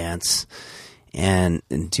Slam Dance, and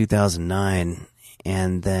in 2009,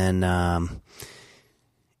 and then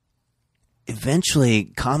eventually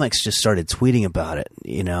comics just started tweeting about it.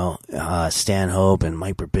 Stan Hope and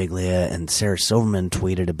Mike Birbiglia and Sarah Silverman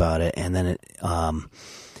tweeted about it, and then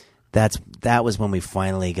that was when we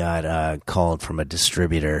finally got called from a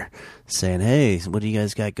distributor saying, hey, what do you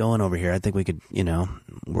guys got going over here? I think we could,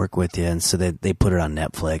 work with you. And so they put it on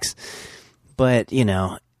Netflix. But,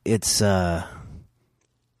 it's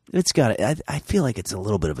got, I feel like it's a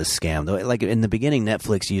little bit of a scam, though. Like in the beginning,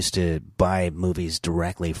 Netflix used to buy movies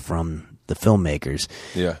directly from the filmmakers,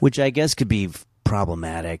 yeah, which I guess could be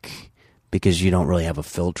problematic. because you don't really have a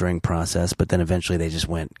filtering process. But then eventually they just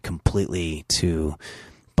went completely to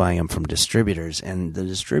buying them from distributors, and the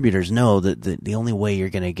distributors know that the only way you're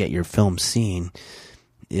going to get your film seen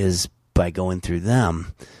is by going through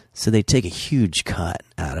them. So they take a huge cut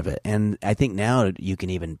out of it. And I think now you can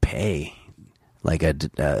even pay like a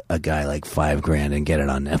guy like $5,000 and get it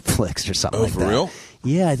on Netflix or something like that. Oh, for real?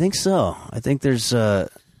 Yeah, I think so. I think there's See,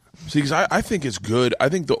 because I think it's good. I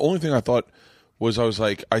think the only thing I thought was I was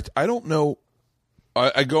like, I don't know.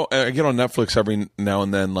 I get on Netflix every now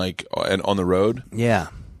and then, like, and on the road. yeah.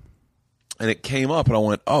 And it came up, and I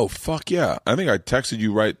went, "Oh fuck yeah!" I think I texted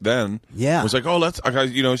you right then. Yeah. I was like, "Oh, it's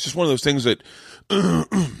just one of those things that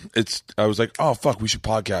I was like, oh fuck, we should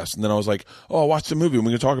podcast." And then I was like, "Oh, I'll watch the movie, and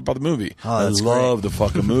we can talk about the movie." Oh, that's I love the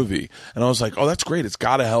fucking movie, and I was like, "Oh, that's great. It's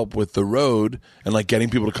got to help with the road and like getting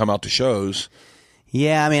people to come out to shows."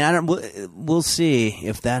 Yeah, I mean, we'll see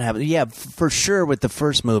if that happens. Yeah, for sure. With the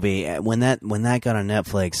first movie, when that got on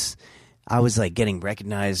Netflix, I was like getting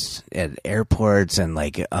recognized at airports and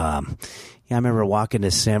like, I remember walking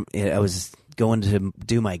to I was going to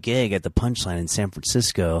do my gig at the Punchline in San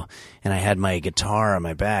Francisco, and I had my guitar on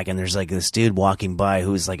my back, and there's like this dude walking by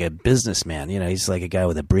who's like a businessman. You know, he's like a guy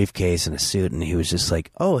with a briefcase and a suit, and he was just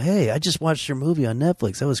like, "Oh, hey, I just watched your movie on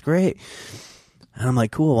Netflix. That was great." And I'm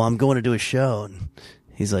like, "Cool, well, I'm going to do a show." And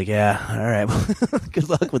he's like, "Yeah, all right, good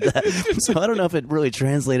luck with that." So I don't know if it really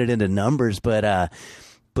translated into numbers, but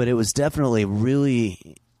it was definitely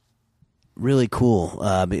really, really cool.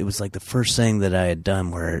 It was like the first thing that I had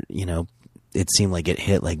done where, you know, it seemed like it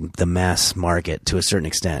hit like the mass market to a certain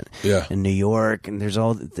extent. Yeah. In New York, and there's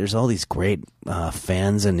all these great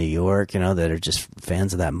fans in New York, you know, that are just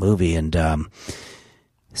fans of that movie, and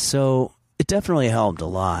so it definitely helped a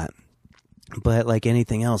lot. But like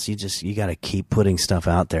anything else, you got to keep putting stuff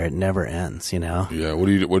out there. It never ends, you know. Yeah.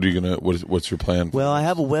 What's your plan? Well, I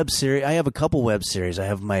have a web series. I have a couple web series. I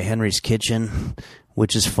have my Henry's Kitchen,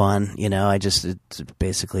 which is fun. You know, it's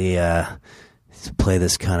basically play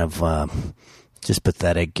this kind of just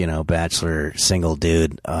pathetic, you know, bachelor single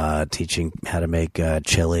dude teaching how to make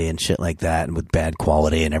chili and shit like that, and with bad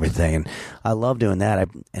quality and everything. And I love doing that.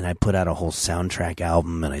 I put out a whole soundtrack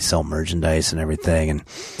album, and I sell merchandise and everything. And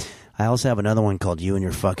I also have another one called You and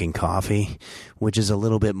Your Fucking Coffee, which is a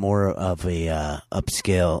little bit more of a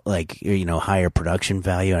upscale, like, you know, higher production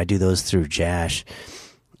value. I do those through Jash.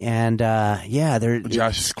 And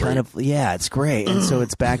Josh is great. It's great. And so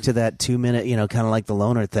it's back to that 2-minute, you know, kind of like the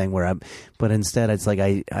loner thing but instead it's like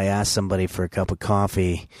I ask somebody for a cup of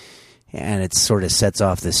coffee, and it sort of sets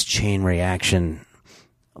off this chain reaction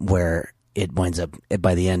where it winds up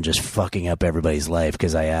by the end just fucking up everybody's life,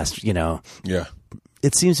 because I asked, you know. Yeah.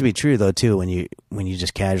 It seems to be true though too when you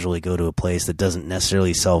just casually go to a place that doesn't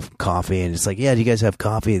necessarily sell coffee, and it's like, "Yeah, do you guys have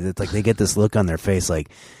coffee?" That's like they get this look on their face like,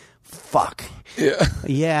 "Fuck." Yeah.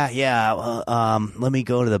 Let me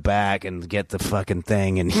go to the back and get the fucking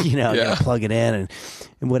thing, and you know, Yeah. plug it in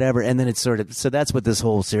and whatever. And then it's sort of, so that's what this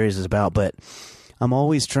whole series is about. But I'm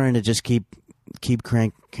always trying to just keep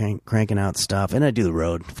cranking out stuff, and I do the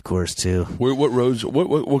road, of course, too. What roads? What?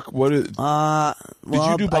 Did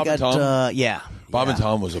you do Bob and Tom? Yeah. Bob and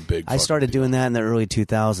Tom was a big. I started doing that in the early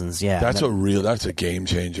 2000s. Yeah, That's a game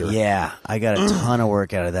changer. Yeah, I got a ton of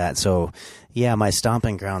work out of that. So, yeah, my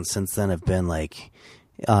stomping grounds since then have been like,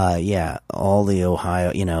 all the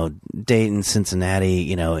Ohio, you know, Dayton, Cincinnati,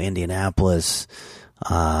 you know, Indianapolis,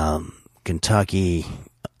 Kentucky,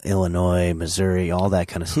 Illinois, Missouri, all that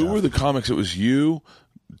kind of stuff. Who were the comics? It was you,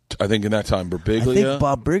 I think, in that time. Birbiglia. I think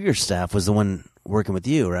Bob Brigger's staff was the one working with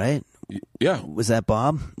you, right? Yeah. Was that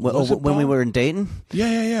Bob? Was it when we Bob? were in Dayton?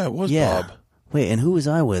 Yeah. It was Bob. Wait, and who was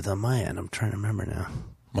I with on my end? I'm trying to remember now.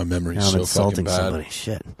 My memory's Now I'm so insulting fucking bad. somebody.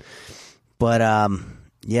 Shit. But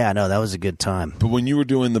yeah, no, that was a good time. But when you were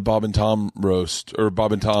doing the Bob and Tom roast, or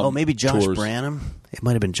Bob and Tom, maybe Josh tours, Branham. It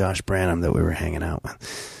might have been Josh Branham that we were hanging out with.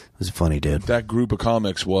 It was a funny dude. that group of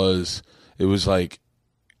comics was like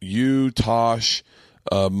you, Tosh,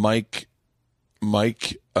 Mike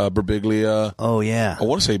Birbiglia. Oh yeah. I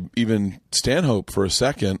want to say even Stanhope for a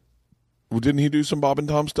second. Well, didn't he do some Bob and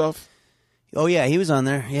Tom stuff? Oh yeah, he was on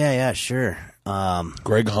there. Yeah, sure.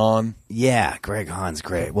 Greg Hahn. Yeah, Greg Hahn's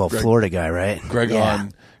great. Well, Florida guy, right? Greg Yeah.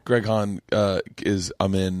 Hahn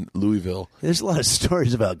I'm in Louisville. There's a lot of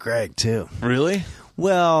stories about Greg too. Really?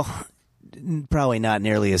 Well, probably not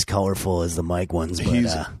nearly as colorful as the Mike ones, but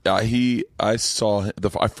I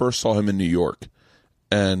first saw him in New York,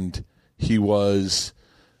 and he was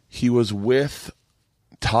with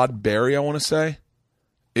Todd Barry. I want to say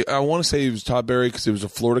he was Todd Barry because it was a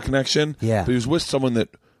Florida connection. Yeah. But he was with someone that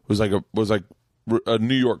was like a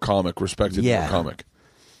New York comic, respected New York comic,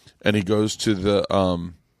 and he goes to the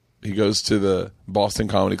He goes to the Boston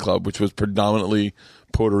Comedy Club, which was predominantly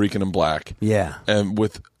Puerto Rican and black. Yeah. And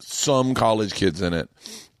with some college kids in it.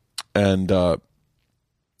 And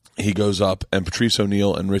he goes up, and Patrice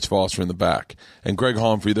O'Neill and Rich Voss are in the back. And Greg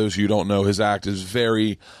Hahn, for those of you who don't know, his act is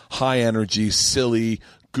very high energy, silly,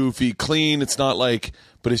 goofy, clean. It's not like,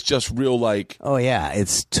 but it's just real like. Oh yeah,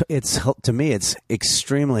 it's to me it's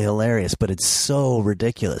extremely hilarious, but it's so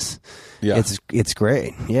ridiculous. Yeah, it's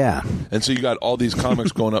great. Yeah, and so you got all these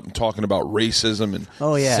comics going up and talking about racism and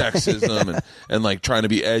sexism and like trying to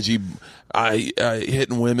be edgy,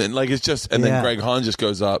 hitting women, like it's just, and then Greg Hahn just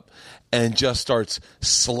goes up and just starts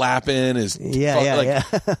slapping his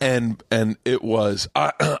and it was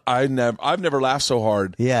I've never laughed so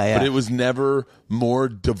hard. But it was never more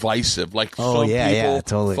divisive. Like some people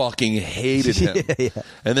totally fucking hated him.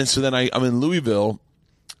 And then so then I'm in Louisville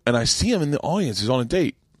and I see him in the audience. He's on a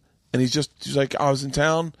date. And he's like, I was in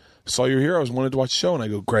town, saw you were here, wanted to watch the show, and I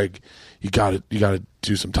go, Greg, you gotta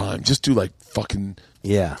do some time. Just do like fucking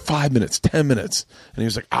 5 minutes, 10 minutes. And he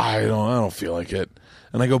was like, I don't feel like it.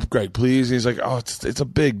 And I go, Greg, please. And he's like, oh, it's a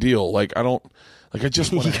big deal. Like I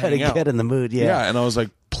just want to hang out. You gotta get in the mood, Yeah. And I was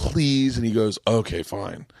like, please. And he goes, okay,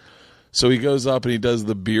 fine. So he goes up and he does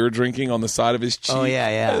the beer drinking on the side of his cheek. Oh,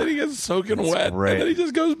 yeah. And then he gets soaking wet. Great. And then he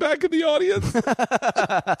just goes back in the audience.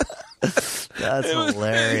 That's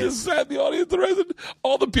hilarious. He just sat in the audience. The rest of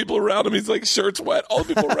all the people around him, he's like shirts wet. All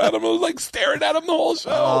the people around him was like staring at him the whole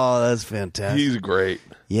show. Oh, that's fantastic. He's great.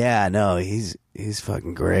 Yeah, no, he's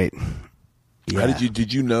fucking great. Yeah. How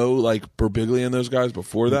did you know like Birbiglia and those guys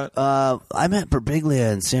before that? I met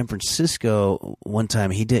Birbiglia in San Francisco one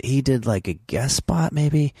time. He did like a guest spot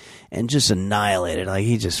maybe, and just annihilated. Like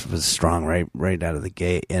he just was strong right out of the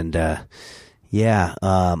gate. And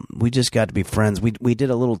we just got to be friends. We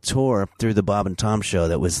did a little tour through the Bob and Tom show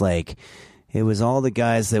that was like. It was all the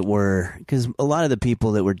guys that were, because a lot of the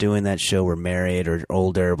people that were doing that show were married or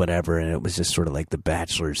older or whatever, and it was just sort of like the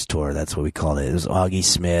Bachelor's Tour. That's what we called it. It was Augie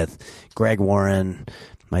Smith, Greg Warren,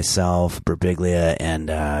 myself, Birbiglia, and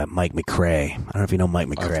Mike McRae. I don't know if you know Mike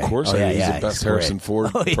McRae. Of course, he's the best Harrison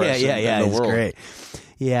Ford impression in the world. Great.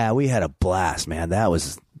 Yeah, we had a blast, man. That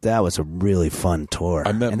was a really fun tour.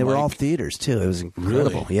 I met and they Mike. were all theaters too. It was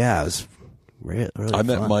incredible. Really? Yeah, it was really I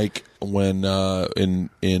met fun. Mike when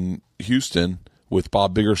in Houston with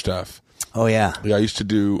Bob Biggerstaff. Oh yeah. I used to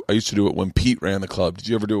do it when Pete ran the club. Did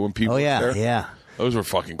you ever do it when Pete was there? Yeah. Those were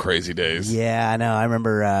fucking crazy days. Yeah, I know. I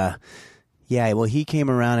remember well he came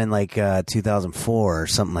around in like 2004 or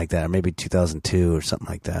something like that, or maybe 2002 or something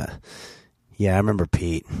like that. Yeah, I remember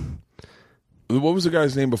Pete. What was the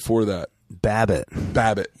guy's name before that? Babbitt.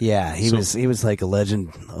 Yeah, he was like a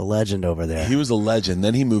legend over there. He was a legend.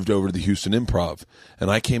 Then he moved over to the Houston Improv, and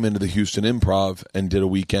I came into the Houston Improv and did a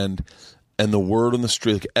weekend, and the word on the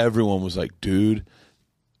street, like everyone was like, dude,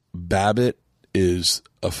 Babbitt is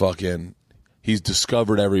a fucking, he's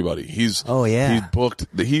discovered everybody. He's booked.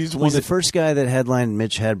 He's the first guy that headlined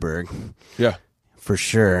Mitch Hedberg. Yeah. For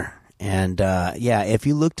sure. And if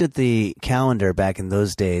you looked at the calendar back in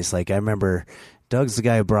those days, like I remember Doug's the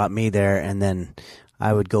guy who brought me there, and then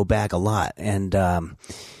I would go back a lot. And the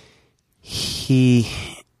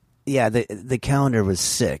calendar was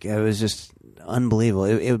sick. It was just unbelievable.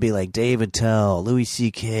 It would be like Dave Attell, Louis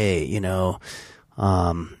C.K.,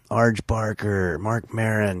 Arj Barker, Mark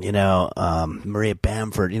Maron, Maria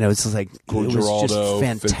Bamford. It's just like it was just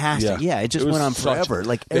fantastic. It just went on forever.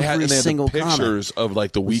 Like every single comic. Pictures comic of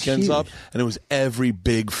like the weekends up, and it was every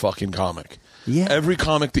big fucking comic. Yeah, every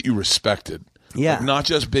comic that you respected. Yeah, like not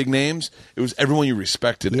just big names. It was everyone you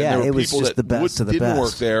respected. Yeah, and there were it was people just that the best of the didn't best.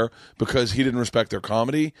 work there because he didn't respect their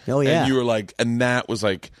comedy. Oh yeah, and you were like, and that was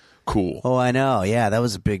like. Cool. Oh, I know. Yeah, that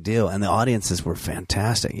was a big deal, and the audiences were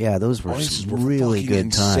fantastic. Yeah, those were really good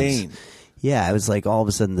insane. times. Yeah, it was like all of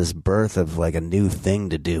a sudden this birth of like a new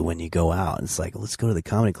thing to do when you go out. It's like, let's go to the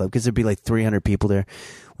comedy club because there'd be like 300 people there.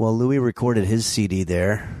 Well, Louis recorded his CD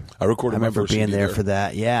there. I remember being CD there for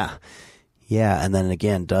that. Yeah, and then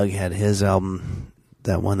again, Doug had his album,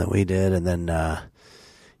 that one that we did, and then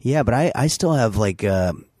but I still have like.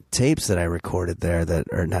 Tapes that I recorded there that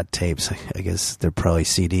are not tapes. I guess they're probably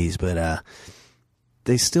CDs, but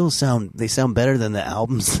they still sound better than the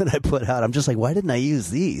albums that I put out. I'm just like, why didn't I use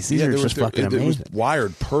these? These are just fucking amazing. It was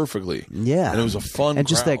wired perfectly. Yeah, and it was a fun and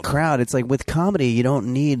just that crowd. It's like with comedy, you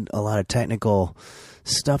don't need a lot of technical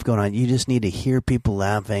stuff going on. You just need to hear people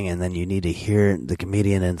laughing, and then you need to hear the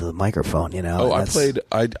comedian into the microphone.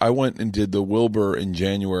 I went and did the Wilbur in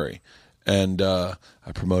January. And I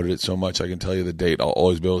promoted it so much I can tell you the date. I'll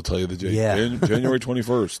always be able to tell you the date. Yeah. January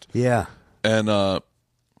 21st. Yeah. And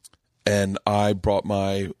and I brought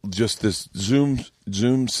this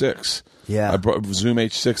Zoom 6. Yeah. I brought Zoom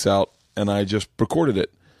H6 out, and I just recorded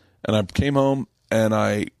it. And I came home, and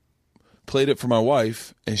I played it for my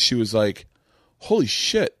wife, and she was like, holy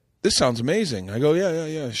shit, this sounds amazing. I go, yeah,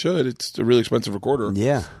 it should. It's a really expensive recorder.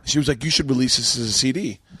 Yeah. She was like, you should release this as a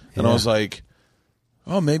CD. And Yeah. I was like,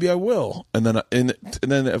 oh, maybe I will. And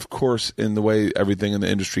then, of course, in the way everything in the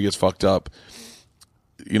industry gets fucked up,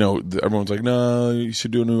 everyone's like, no, you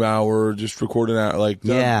should do a new hour, just record an hour. Like,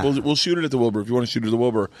 Yeah. we'll shoot it at the Wilbur if you want to shoot it at the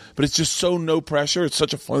Wilbur. But it's just so no pressure. It's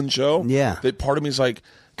such a fun show. Yeah. That part of me is like,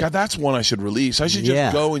 God, that's one I should release. I should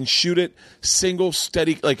just go and shoot it single,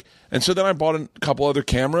 steady. Like, and so then I bought a couple other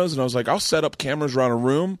cameras, and I was like, I'll set up cameras around a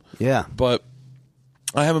room. Yeah. But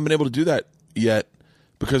I haven't been able to do that yet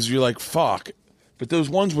because you're like, fuck. But those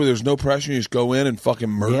ones where there's no pressure, you just go in and fucking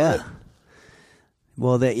murder it.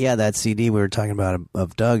 Well, that CD we were talking about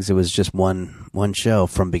of Doug's, it was just one show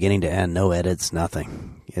from beginning to end, no edits,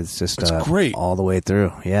 nothing. It's just great all the way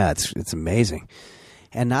through. Yeah, it's amazing.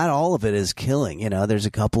 And not all of it is killing. There's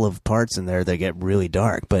a couple of parts in there that get really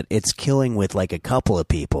dark, but it's killing with like a couple of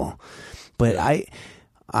people. But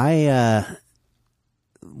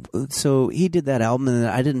so he did that album, and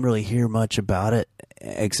I didn't really hear much about it,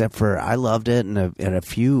 except for I loved it, and a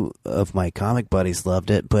few of my comic buddies loved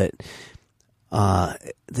it. But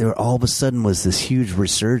there all of a sudden was this huge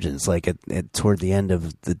resurgence, like at toward the end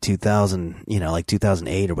of the 2000, like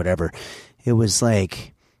 2008 or whatever. It was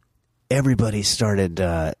like everybody started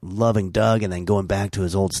loving Doug and then going back to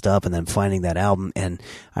his old stuff and then finding that album. And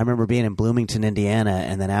I remember being in Bloomington, Indiana,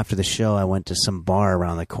 and then after the show I went to some bar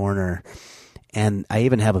around the corner, and I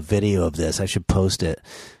even have a video of this. I should post it.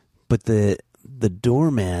 But the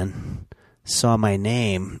doorman saw my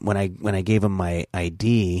name when I gave him my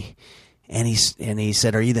ID, and he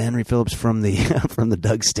said, "Are you the Henry Phillips from the from the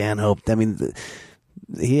Doug Stanhope?" I mean,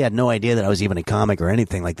 he had no idea that I was even a comic or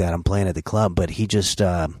anything like that. I'm playing at the club, but he just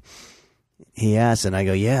he asked, and I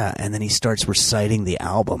go, "Yeah," and then he starts reciting the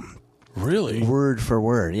album. Really? Word for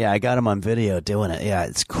word. Yeah, I got him on video doing it. Yeah,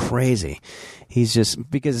 it's crazy. He's just,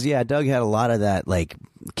 because, Doug had a lot of that, like,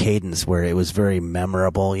 cadence where it was very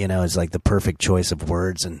memorable, it's like the perfect choice of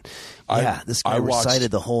words. And, this guy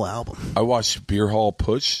recited the whole album. I watched Beer Hall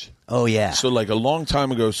Push. Oh, yeah. So, like, a long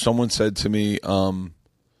time ago, someone said to me, I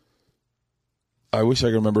wish I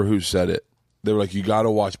could remember who said it. They were like, you got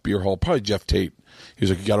to watch Beer Hall. Probably Jeff Tate. He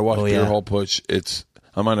was like, you got to watch Beer Hall Push.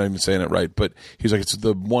 I might not even saying it right, but he's like, it's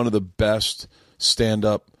one of the best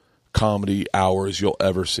stand-up comedy hours you'll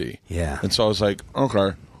ever see. Yeah. And so I was like,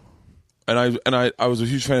 okay. And I was a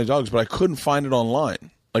huge fan of Doug's, but I couldn't find it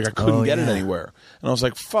online. Like, I couldn't get it anywhere. And I was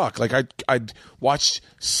like, fuck. Like, I'd watched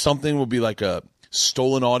something would be like a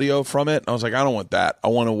stolen audio from it. And I was like, I don't want that. I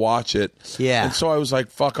want to watch it. Yeah. And so I was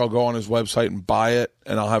like, fuck, I'll go on his website and buy it,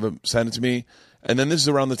 and I'll have him send it to me. And then this is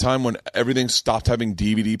around the time when everything stopped having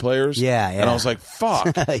DVD players. Yeah. And I was like, fuck.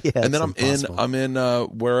 And then I'm in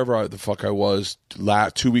wherever the fuck I was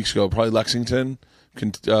 2 weeks ago, probably Lexington,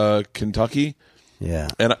 Kentucky. Yeah.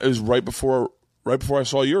 And it was right before I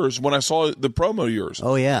saw yours, when I saw the promo of yours.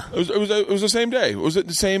 Oh, yeah. It was the same day. Was it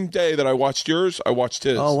the same day that I watched yours? I watched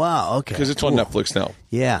his. Oh, wow. Okay. Because it's on Netflix now.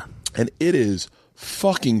 Yeah. And it is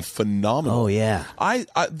fucking phenomenal. Oh, yeah.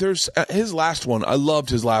 There's his last one. I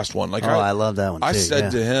loved his last one. Like, I love that one too. I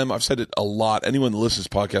said to him, I've said it a lot. Anyone that listens to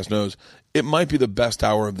this podcast knows it might be the best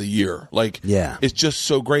hour of the year. Like, it's just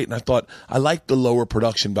so great. And I thought, I like the lower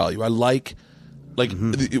production value. I like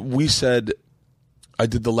we said, I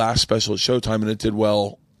did the last special at Showtime and it did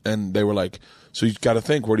well. And they were like, so you got to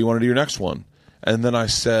think, where do you want to do your next one? And then I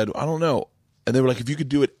said, I don't know. And they were like, if you could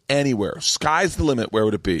do it anywhere, sky's the limit, where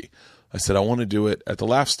would it be? I said, I want to do it at the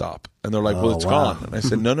Laugh Stop. And they're like, well, it's gone. And I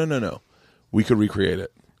said, no. We could recreate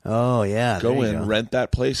it. Oh, yeah. Go in, rent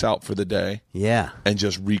that place out for the day. Yeah. And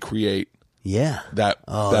just recreate. Yeah.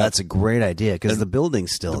 That's a great idea, because the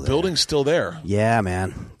building's still there. The building's still there. Yeah,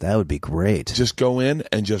 man. That would be great. Just go in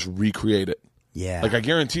and just recreate it. Yeah. Like, I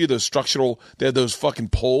guarantee you they had those fucking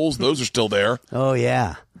poles. Those are still there. Oh,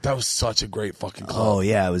 yeah. That was such a great fucking club. Oh,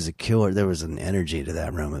 yeah. It was a killer. There was an energy to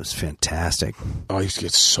that room. It was fantastic. Oh, I used to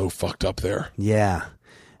get so fucked up there. Yeah.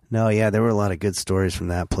 No, yeah. There were a lot of good stories from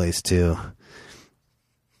that place, too.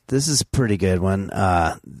 This is a pretty good one.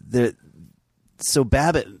 So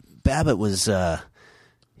Babbitt was...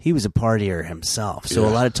 he was a partier himself. So a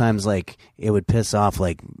lot of times, like, it would piss off,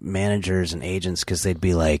 like, managers and agents, because they'd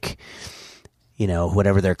be like...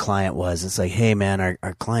 whatever their client was, it's like, hey, man,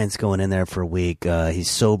 our client's going in there for a week. He's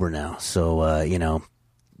sober now. So,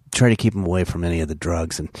 try to keep him away from any of the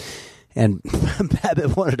drugs. And And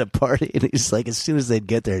Babbitt wanted to party, and he's like, as soon as they'd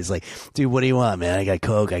get there, he's like, dude, what do you want, man? I got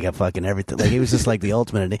Coke, I got fucking everything. Like, he was just like the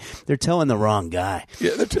ultimate. And they're telling the wrong guy.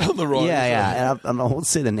 Yeah, they're telling the wrong guy. Yeah. And I won't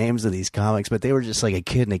say the names of these comics, but they were just like a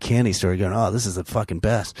kid in a candy store going, oh, this is the fucking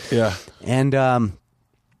best. Yeah. And,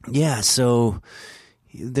 so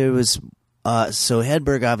there was, so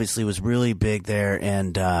Hedberg obviously was really big there,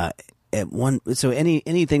 and, so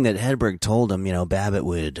anything that Hedberg told him, Babbitt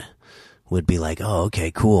would be like, oh,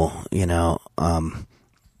 okay, cool. He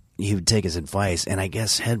would take his advice. And I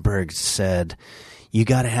guess Hedberg said, you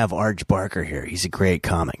got to have Arch Barker here. He's a great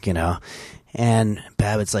comic, And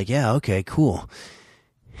Babbitt's like, yeah, okay, cool.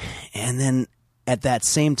 And then at that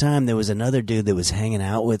same time, there was another dude that was hanging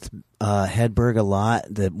out with Hedberg a lot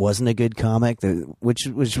that wasn't a good comic, which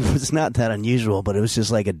was not that unusual, but it was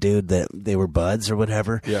just like a dude that they were buds or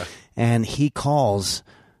whatever. Yeah. And he calls,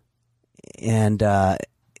 and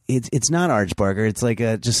it's not Arch Barker. It's like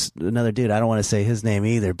just another dude. I don't want to say his name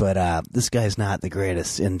either, but this guy's not the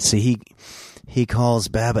greatest. And so he calls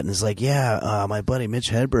Babbitt and is like, yeah, my buddy Mitch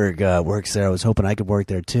Hedberg works there. I was hoping I could work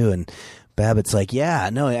there too. And Babbitt's like, yeah,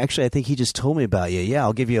 no, actually, I think he just told me about you. Yeah,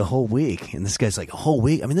 I'll give you a whole week. And this guy's like, a whole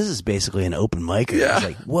week? I mean, this is basically an open mic. Yeah. He's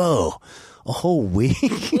like, whoa, a whole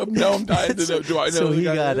week? No, I'm dying to know. Do I know so who he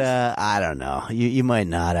the guy got, is? I don't know. You might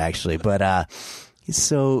not, actually. But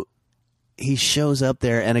so he shows up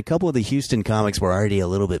there, and a couple of the Houston comics were already a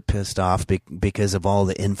little bit pissed off because of all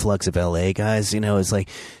the influx of LA guys. It's like,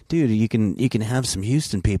 dude, you can have some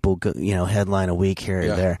Houston people, headline a week here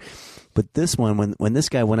or there. But this one, when this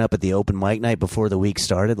guy went up at the open mic night before the week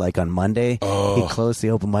started, like on Monday, he closed the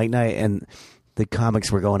open mic night, and the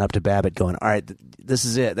comics were going up to Babbitt going, all right, this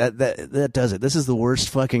is it. That does it. This is the worst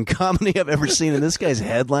fucking comedy I've ever seen. And this guy's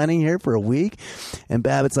headlining here for a week. And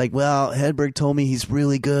Babbitt's like, well, Hedberg told me he's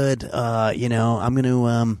really good. I'm going to,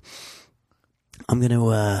 well,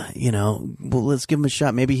 let's give him a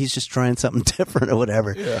shot. Maybe he's just trying something different or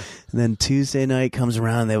whatever. Yeah. And then Tuesday night comes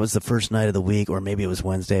around. That was the first night of the week, or maybe it was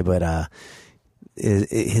Wednesday, but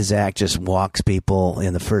his act just walks people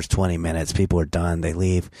in the first 20 minutes. People are done. They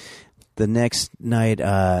leave. The next night,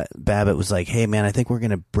 Babbitt was like, hey, man, I think we're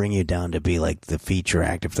going to bring you down to be like the feature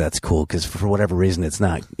act, if that's cool, because for whatever reason, it's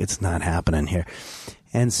not happening here.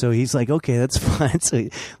 And so he's like, okay, that's fine. So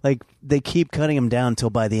like they keep cutting him down until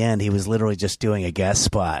by the end he was literally just doing a guest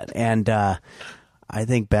spot. And I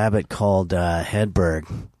think Babbitt called Hedberg.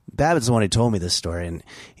 Babbitt's the one who told me this story, and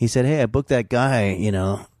he said, hey, I booked that guy,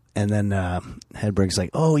 And then Hedberg's like,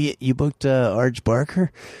 oh, you booked Arch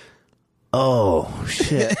Barker? Oh,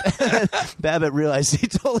 shit. Babbitt realized he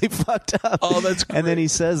totally fucked up. Oh, that's great. And then he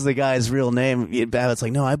says the guy's real name. Babbitt's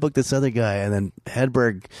like, no, I booked this other guy. And then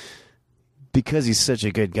Hedberg, because he's such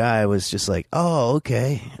a good guy, was just like, oh,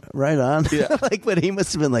 okay, right on. Yeah. But he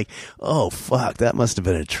must have been like, oh, fuck, that must have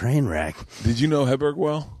been a train wreck. Did you know Hedberg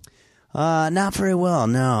well? Not very well,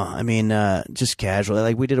 no. I mean, just casually.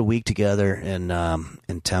 Like, we did a week together in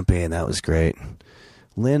Tempe, and that was great.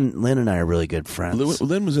 Lynn and I are really good friends.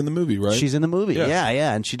 Lynn was in the movie, right? She's in the movie, Yes.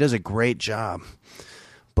 yeah, and she does a great job.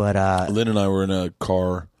 But Lynn and I were in a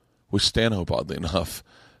car with Stanhope, oddly enough,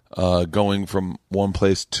 going from one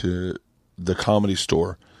place to the Comedy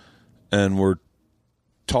Store, and we're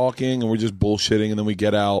talking and we're just bullshitting, and then we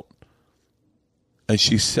get out, and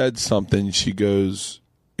she said something. She goes,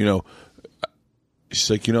 she's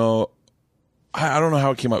like, I don't know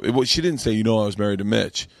how it came up. She didn't say, I was married to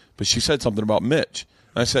Mitch, but she said something about Mitch.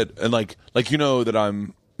 And I said, and like that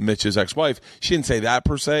I'm Mitch's ex-wife. She didn't say that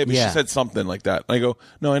per se, but she said something like that. And I go,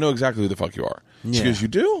 no, I know exactly who the fuck you are. She goes, you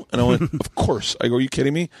do? And I went, of course. I go, are you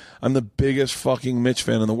kidding me? I'm the biggest fucking Mitch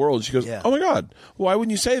fan in the world. She goes, oh my God, why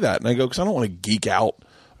wouldn't you say that? And I go, because I don't want to geek out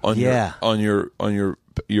on your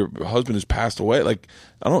husband has passed away. Like,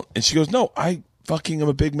 I don't. And she goes, no, I fucking am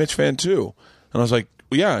a big Mitch fan too. And I was like,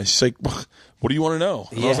 well, yeah. She's like, what do you want to know?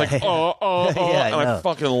 And I was like, and I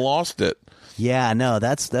fucking lost it. Yeah, no,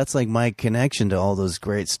 that's like my connection to all those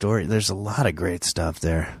great stories. There's a lot of great stuff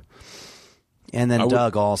there. And then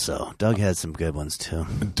Doug also. Doug had some good ones too.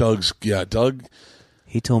 Doug.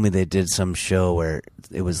 He told me they did some show where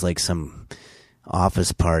it was like some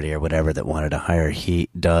office party or whatever that wanted to hire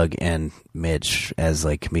Doug and Mitch as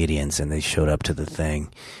like comedians, and they showed up to the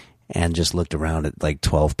thing and just looked around at like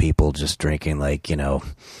 12 people just drinking like,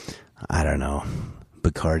 I don't know,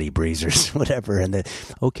 Bacardi breezers, whatever. And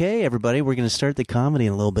okay, everybody, we're going to start the comedy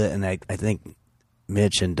in a little bit. And I think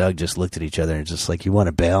Mitch and Doug just looked at each other and just like, you want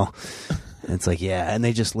to bail? And it's like, yeah. And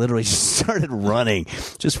they just literally just started running.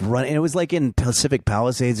 And it was like in Pacific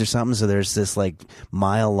Palisades or something. So there's this like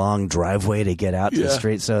mile-long driveway to get out to the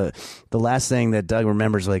street. So the last thing that Doug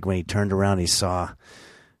remembers, like when he turned around, he saw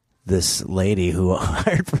this lady who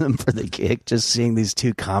hired them for the gig, just seeing these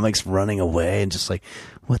two comics running away and just like,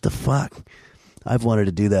 what the fuck? I've wanted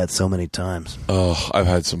to do that so many times. Oh, I've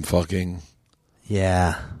had some fucking.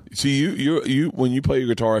 Yeah. See, you when you play your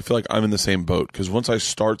guitar, I feel like I'm in the same boat because once I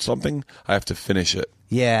start something, I have to finish it.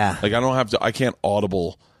 Yeah. Like I can't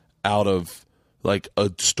audible out of like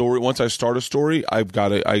a story. Once I start a story, I've got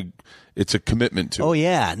to. It's a commitment to. Oh it.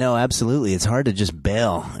 yeah, no, absolutely. It's hard to just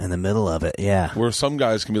bail in the middle of it. Yeah. Where some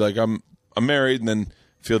guys can be like, I'm married, and then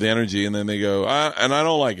feel the energy, and then they go, and I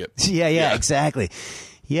don't like it. Yeah, exactly.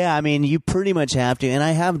 Yeah, I mean, you pretty much have to, and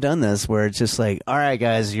I have done this where it's just like, all right,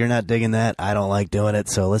 guys, you're not digging that. I don't like doing it,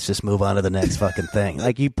 so let's just move on to the next fucking thing.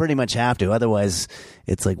 Like, you pretty much have to. Otherwise,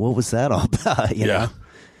 it's like, what was that all about? You know?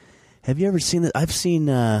 Have you ever seen that?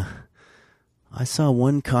 I saw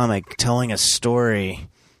one comic telling a story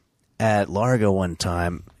at Largo one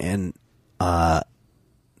time, and the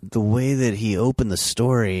way that he opened the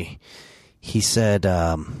story, he said,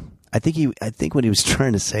 I think what he was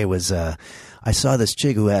trying to say was, I saw this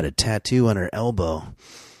chick who had a tattoo on her elbow,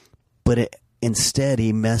 but instead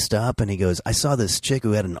he messed up and he goes, I saw this chick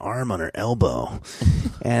who had an arm on her elbow,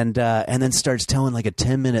 and then starts telling like a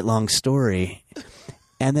 10-minute long story.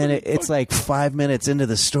 And then it's like 5 minutes into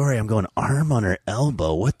the story, I'm going, arm on her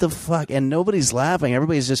elbow, what the fuck? And nobody's laughing.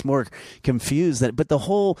 Everybody's just more confused. But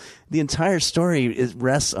the entire story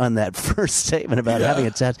rests on that first statement about having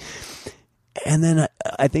a tattoo. And then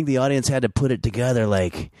I think the audience had to put it together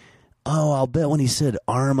like, oh, I'll bet when he said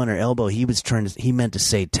arm on her elbow, he meant to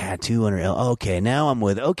say tattoo on her elbow. Okay, now I'm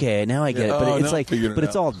with. Okay, now I get it. But it's like, but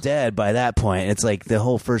it's all dead by that point. It's like the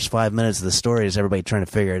whole first 5 minutes of the story is everybody trying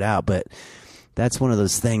to figure it out. But that's one of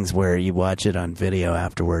those things where you watch it on video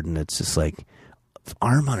afterward, and it's just like,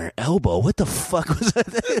 arm on her elbow. What the fuck was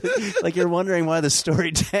that? Like you're wondering why the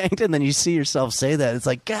story tanked, and then you see yourself say that. It's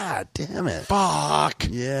like, God damn it. Fuck.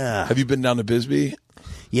 Yeah. Have you been down to Bisbee?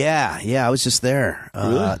 Yeah, I was just there.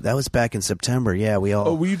 Really? That was back in September. Yeah, we all.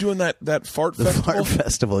 Oh, were you doing that fart the festival? Fart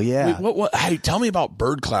Festival, yeah. Wait, what? Hey, tell me about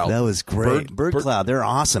Bird Cloud. That was great. Bird Cloud, they're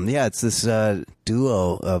awesome. Yeah, it's this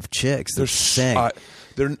duo of chicks that sing.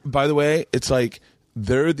 They're, by the way, it's like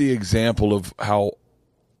they're the example of how,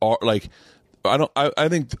 like, I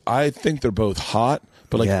think they're both hot,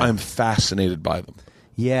 but like I'm fascinated by them.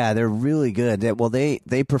 Yeah, they're really good. Well,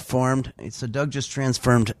 they performed. So Doug just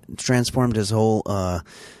transformed his whole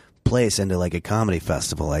place into like a comedy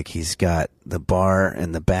festival. Like he's got the bar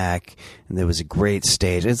in the back, and there was a great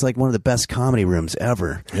stage. It's like one of the best comedy rooms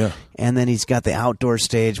ever. Yeah. And then he's got the outdoor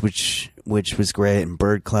stage, which was great. And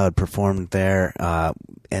Bird Cloud performed there,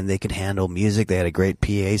 and they could handle music. They had a great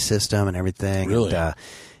PA system and everything. Really. And,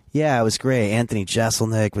 yeah, it was great. Anthony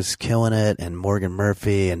Jeselnik was killing it, and Morgan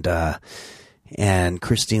Murphy, and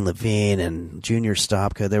Christine Levine and Junior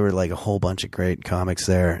Stopka. There were like a whole bunch of great comics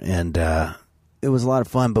there, and it was a lot of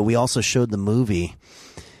fun. But we also showed the movie,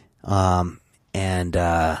 and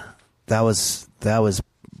that was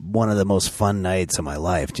one of the most fun nights of my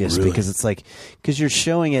life, just really? Because it's like, because you're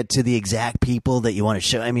showing it to the exact people that you want to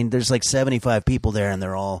show. I mean, there's like 75 people there, and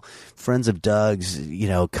they're all friends of Doug's,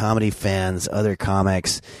 comedy fans, other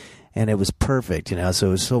comics. And it was perfect, so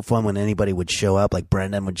it was so fun when anybody would show up, like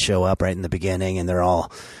Brendan would show up right in the beginning, and they're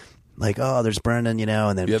all like, oh, there's Brendan,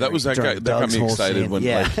 and then that was that guy that got me excited when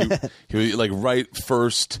like he like right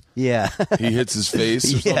first he hits his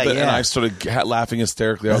face or something, and I started laughing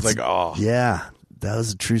hysterically. I was like, oh yeah, that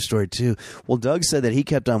was a true story too. Well, Doug said that he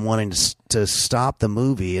kept on wanting to stop the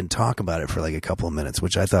movie and talk about it for like a couple of minutes,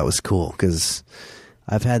 which I thought was cool because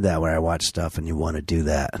I've had that where I watch stuff and you want to do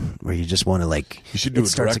that, where you just want to like. You should do a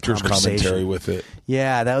director's commentary with it.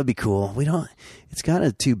 Yeah, that would be cool. We don't. It's kind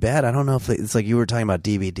of too bad. I don't know if it's like you were talking about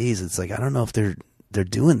DVDs. It's like I don't know if they're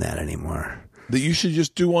doing that anymore. That you should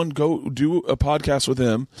just go do a podcast with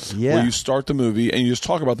him where you start the movie and you just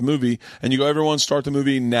talk about the movie and you go, everyone start the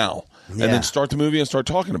movie now, and then start the movie and start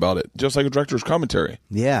talking about it, just like a director's commentary.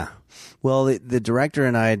 Yeah. Well, the director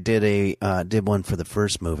and I did one for the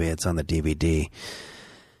first movie. It's on the DVD.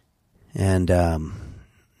 And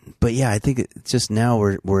but yeah, I think it's just now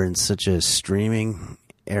we're in such a streaming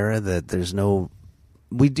era that there's no.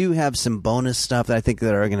 We do have some bonus stuff that I think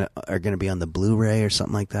that are gonna be on the Blu-ray or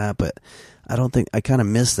something like that, but I don't think I kind of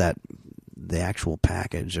miss the actual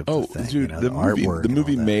package of the thing. Dude, the artwork, the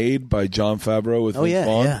movie made by Jon Favreau with Vince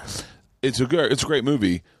Vaughn. Yeah. It's a great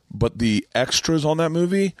movie, but the extras on that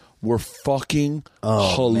movie were fucking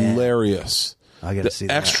hilarious. Man. I gotta see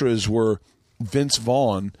that. The extras were Vince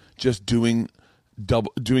Vaughn just doing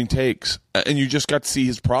takes, and you just got to see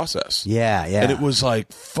his process. Yeah. And it was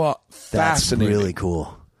like fascinating. Really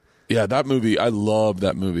cool. Yeah, that movie. I love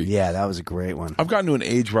that movie. Yeah, that was a great one. I've gotten to an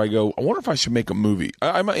age where I go, I wonder if I should make a movie.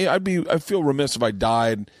 I feel remiss if I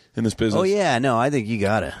died in this business. Oh yeah, no, I think you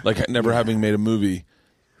gotta. Like never having made a movie.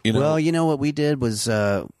 You know? Well, you know what we did was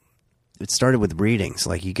it started with readings.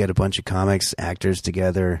 Like you get a bunch of comics actors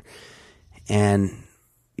together, and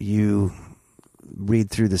you read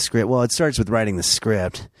through the script. Well, it starts with writing the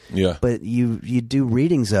script. Yeah. But you do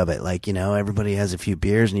readings of it. Like, everybody has a few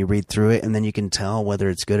beers and you read through it, and then you can tell whether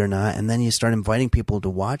it's good or not. And then you start inviting people to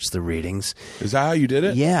watch the readings. Is that how you did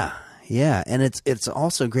it? Yeah. Yeah. And it's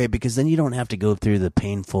also great because then you don't have to go through the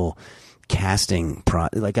painful casting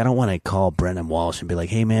like I don't want to call Brendan Walsh and be like,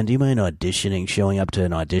 hey man, do you mind showing up to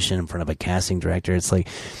an audition in front of a casting director? It's like,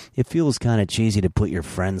 it feels kind of cheesy to put your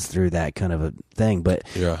friends through that kind of a thing. But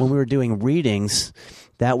when we were doing readings,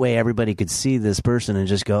 that way everybody could see this person and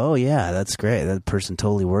just go, oh yeah, that's great, that person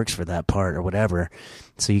totally works for that part or whatever.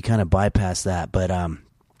 So you kind of bypass that. But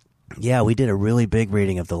yeah, we did a really big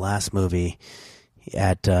reading of the last movie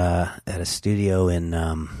at a studio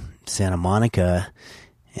in Santa Monica.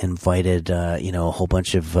 Invited a whole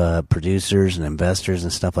bunch of producers and investors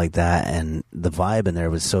and stuff like that, and the vibe in there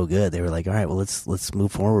was so good. They were like, all right, well, let's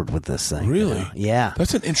move forward with this thing. Really? Yeah,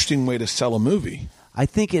 that's an interesting way to sell a movie. I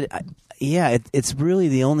think it's really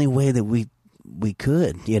the only way that we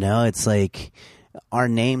could. It's like our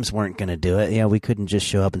names weren't going to do it. Yeah, we couldn't just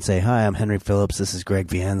show up and say, hi, I'm Henry Phillips, this is Greg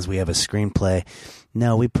Viennes, we have a screenplay.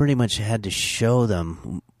 No, we pretty much had to show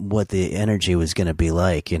them what the energy was going to be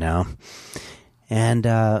like. And,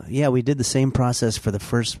 we did the same process for the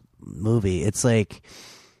first movie. It's like,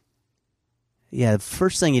 the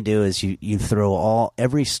first thing you do is you throw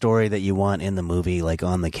every story that you want in the movie, like,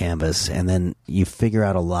 on the canvas, and then you figure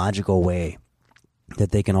out a logical way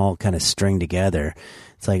that they can all kind of string together.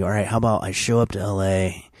 It's like, all right, how about I show up to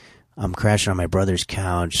L.A., I'm crashing on my brother's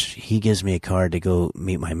couch. He gives me a card to go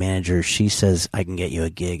meet my manager. She says, I can get you a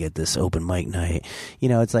gig at this open mic night.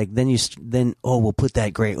 It's like, then we'll put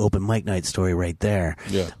that great open mic night story right there.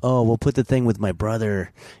 Yeah. Oh, we'll put the thing with my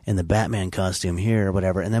brother in the Batman costume here or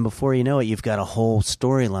whatever. And then before you know it, you've got a whole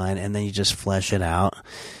storyline, and then you just flesh it out.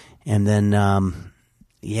 And then,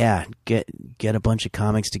 get a bunch of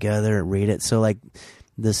comics together, read it. So like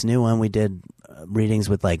this new one, we did readings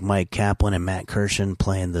with like Mike Kaplan and Matt Kirshen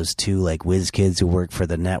playing those two like whiz kids who work for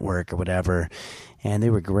the network or whatever, and they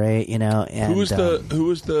were great, And who was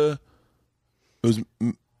the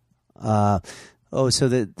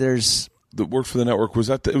there's that worked for the network. Was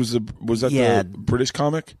that the British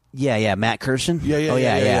comic? Yeah, Matt Kirshen.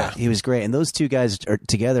 Yeah. He was great, and those two guys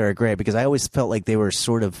together are great because I always felt like they were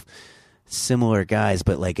sort of similar guys,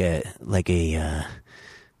 but like a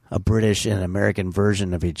British and American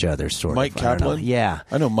version of each other, sort Mike of. Kaplan?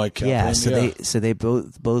 I know Mike Kaplan. Yeah, so they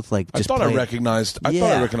both like just I thought I recognized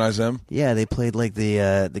them. Yeah, they played like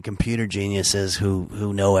the computer geniuses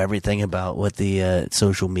who know everything about what the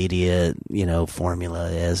social media, formula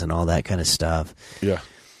is and all that kind of stuff. Yeah.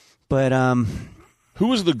 But who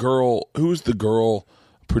was the girl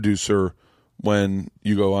producer when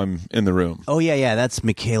you go, I'm in the room? Oh yeah, that's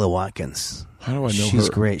Michaela Watkins. How do I know her? She's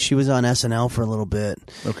great. She was on SNL for a little bit.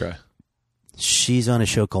 Okay. She's on a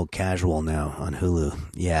show called Casual now on Hulu.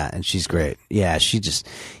 Yeah, and she's great. Yeah,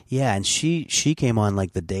 and she came on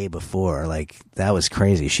like the day before. Like that was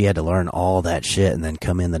crazy. She had to learn all that shit and then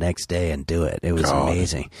come in the next day and do it. It was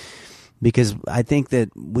amazing. Because I think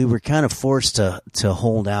that we were kind of forced to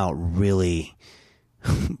hold out really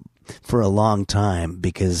for a long time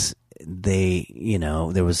because there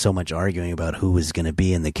was so much arguing about who was going to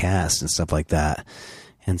be in the cast and stuff like that.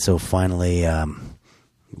 And so finally,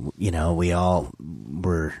 we all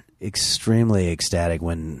were extremely ecstatic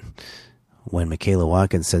when Michaela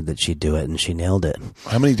Watkins said that she'd do it, and she nailed it.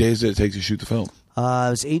 How many days did it take to shoot the film? It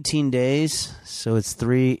was 18 days, so it's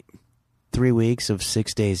three weeks of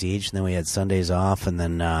 6 days each, and then we had Sundays off, and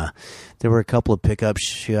then there were a couple of pickup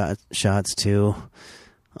shots too.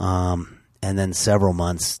 And then several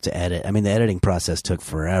months to edit. I mean, the editing process took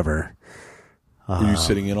forever. Were you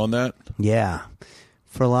sitting in on that? Yeah.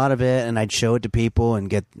 For a lot of it, and I'd show it to people and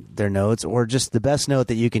get their notes, or just the best note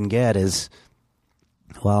that you can get is,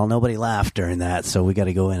 well, nobody laughed during that, so we got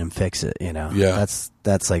to go in and fix it, Yeah.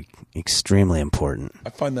 That's like extremely important. I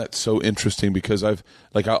find that so interesting because I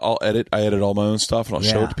edit all my own stuff and I'll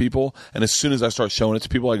show it to people, and as soon as I start showing it to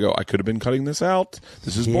people, I go, I could have been cutting this out.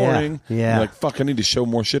 This is boring. Yeah. I'm like, fuck, I need to show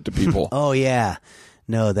more shit to people. Oh yeah.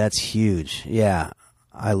 No, that's huge. Yeah.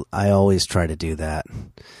 I always try to do that.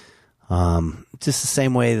 Just the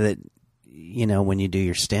same way that, when you do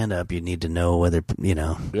your stand-up, you need to know whether,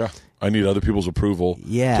 Yeah. I need other people's approval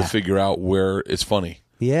to figure out where it's funny.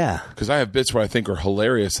 Yeah. Because I have bits where I think are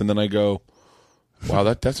hilarious, and then I go, Wow,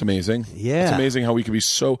 that's amazing. Yeah. It's amazing how we can be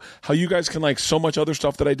how you guys can like so much other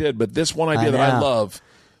stuff that I did, but this one idea that I love.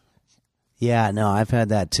 Yeah, no, I've had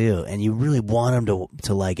that too. And you really want them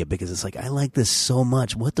to like it because it's like, I like this so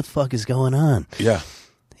much. What the fuck is going on? Yeah.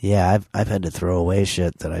 Yeah, I've had to throw away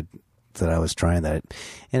shit that I was trying and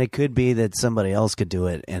it could be that somebody else could do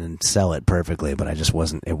it and sell it perfectly, but it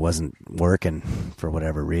wasn't working for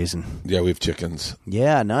whatever reason. Yeah, we have chickens.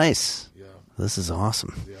 Yeah, nice. Yeah. This is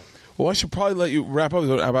awesome. Yeah. Well, I should probably let you wrap up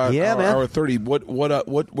about hour 30.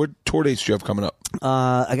 What tour dates do you have coming up?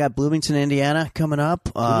 I got Bloomington, Indiana coming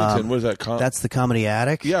up. Bloomington, what is that? That's the Comedy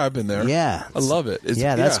Attic. Yeah, I've been there. Yeah. I love it.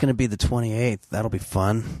 That's going to be the 28th. That'll be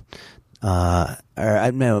fun. Or I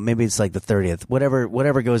don't know, maybe it's like the 30th.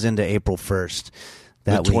 Whatever goes into April 1st.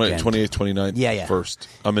 That the weekend. 28th, 29th. Yeah. 1st.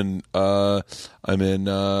 I'm in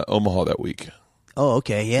Omaha that week. Oh,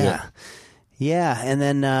 okay. Yeah, and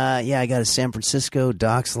then I got a San Francisco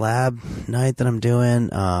Docs Lab night that I'm doing.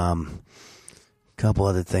 Couple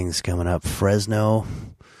other things coming up. Fresno.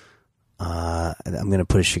 I'm going to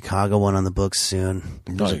put a Chicago one on the books soon.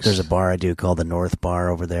 Nice. There's a bar I do called the North Bar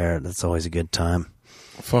over there. That's always a good time.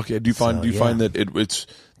 Fuck it. Do you find that it's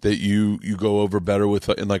that you go over better with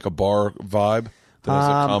in like a bar vibe than as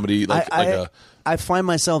a comedy I find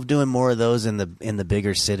myself doing more of those in the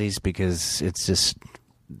bigger cities because it's just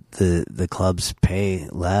the clubs pay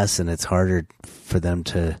less and it's harder for them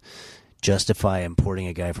to justify importing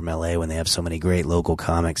a guy from LA when they have so many great local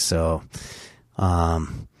comics. So,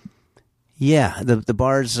 the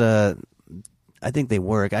bars, I think they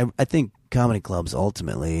work. I think comedy clubs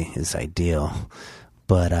ultimately is ideal,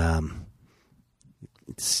 but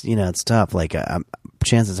it's tough. Like,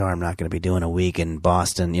 chances are I'm not going to be doing a week in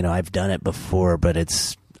Boston. I've done it before, but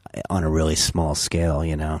it's on a really small scale.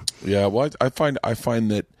 Yeah. Well, I find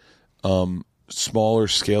that smaller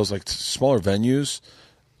scales, like smaller venues,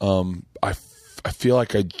 I feel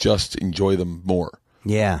like I just enjoy them more.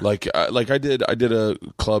 Yeah. Like I did a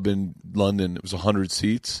club in London. It was 100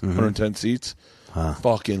 seats, 110 seats.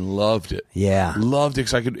 Fucking loved it. Yeah. Loved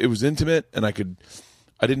it because it was intimate and I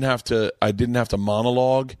didn't have to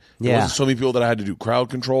monologue. There wasn't so many people that I had to do crowd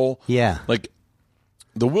control. Yeah. Like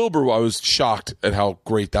the Wilbur, I was shocked at how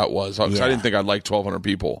great that was because I didn't think I'd like 1,200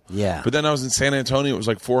 people. Yeah. But then I was in San Antonio. It was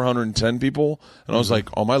like 410 people. And I was like,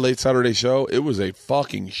 on my late Saturday show, it was a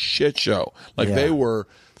fucking shit show. Like they were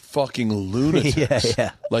fucking lunatics.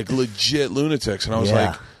 Yeah. Like legit lunatics. And I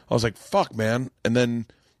was like, fuck, man. And then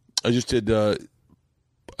I just did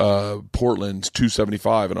Portland's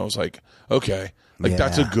 275. And I was like, okay. Like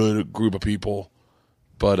that's a good group of people.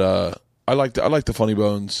 But I like the Funny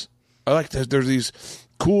Bones. I like that there's these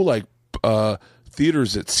cool like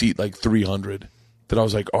theaters that seat like 300 that I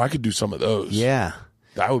was like, I could do some of those. Yeah.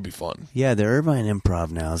 That would be fun. Yeah, the Irvine Improv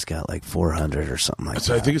now has got like 400 or something like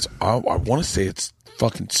So that. I think I want to say it's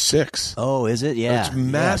fucking 6. Oh, is it? Yeah. It's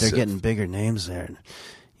massive. Yeah, they're getting bigger names there.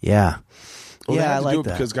 Yeah. Well, yeah, I like do it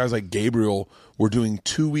that. because guys like Gabriel were doing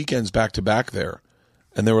 2 weekends back to back there.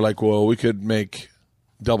 And they were like, well, we could make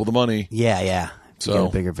double the money. Yeah. So get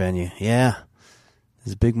a bigger venue. Yeah.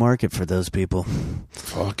 There's a big market for those people.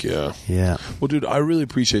 Fuck yeah. Yeah. Well, dude, I really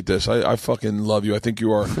appreciate this. I fucking love you. I think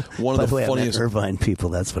you are one By of the the way, funniest. I meant Irvine people.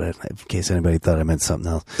 That's what in case anybody thought I meant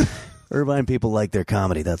something else. Irvine people like their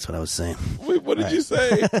comedy. That's what I was saying. Wait, what did you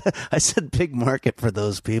say? I said big market for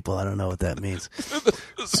those people. I don't know what that means.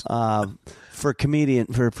 For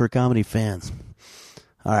comedy fans.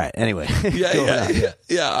 All right. Anyway.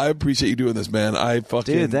 Yeah. I appreciate you doing this, man.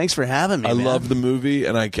 Dude, thanks for having me. I man. love the movie,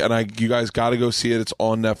 and you guys got to go see it. It's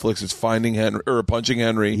on Netflix. It's Finding Henry or Punching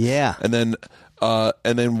Henry. Yeah. And then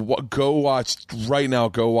go watch right now.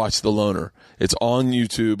 Go watch The Loner. It's on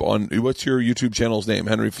YouTube. What's your YouTube channel's name?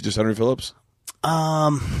 Henry Phillips.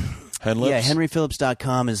 Henlips? Yeah,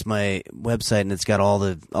 henryphillips.com is my website, and it's got all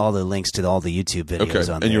the links to all the YouTube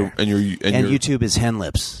videos on there. And YouTube is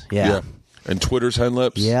Henlips. Yeah. And Twitter's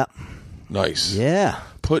Henlips. Yeah. Nice. Yeah.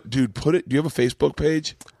 Put it. Do you have a Facebook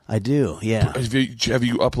page? I do. Yeah. Have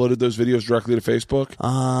you uploaded those videos directly to Facebook?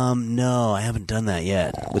 No, I haven't done that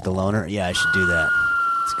yet with the Loner. Yeah, I should do that.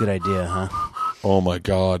 It's a good idea, huh? Oh my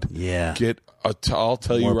God. Yeah. I'll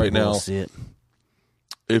tell you right now. See it.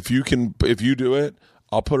 If you do it,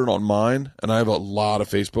 I'll put it on mine, and I have a lot of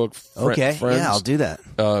Facebook friends. Yeah, I'll do that.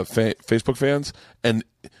 Facebook fans, and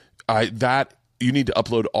you need to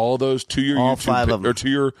upload all of those to your All YouTube 5 of them. or to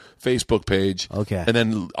your Facebook page. Okay. And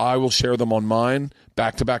then I will share them on mine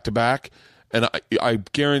back to back to back, and I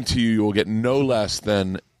guarantee you will get no less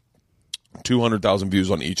than 200,000 views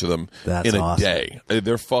on each of them That's in a awesome. day.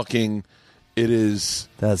 They're fucking It is.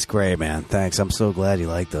 That's great, man. Thanks. I'm so glad you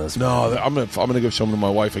like those. No, I'm gonna go show them to my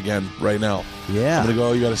wife again right now. Yeah. I'm gonna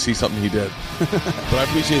go. You got to see something he did. But I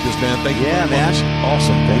appreciate this, man. Thank you very man. much.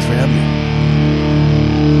 Awesome. Thanks for having me.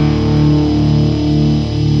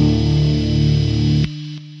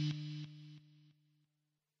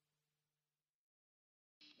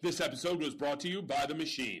 This episode was brought to you by The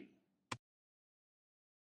Machine.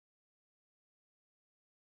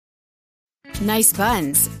 Nice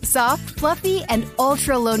buns, soft, fluffy, and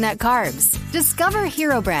ultra-low net carbs. Discover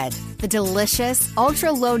Hero Bread, the delicious,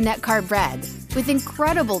 ultra-low net carb bread with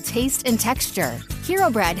incredible taste and texture.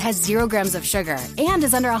 Hero Bread has 0 grams of sugar and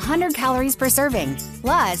is under 100 calories per serving.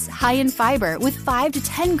 Plus, high in fiber with 5 to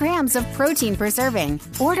 10 grams of protein per serving.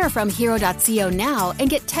 Order from hero.co now and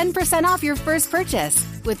get 10% off your first purchase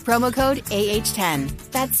with promo code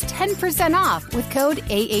AH10. That's 10% off with code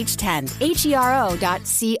AH10.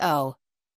 HERO.co.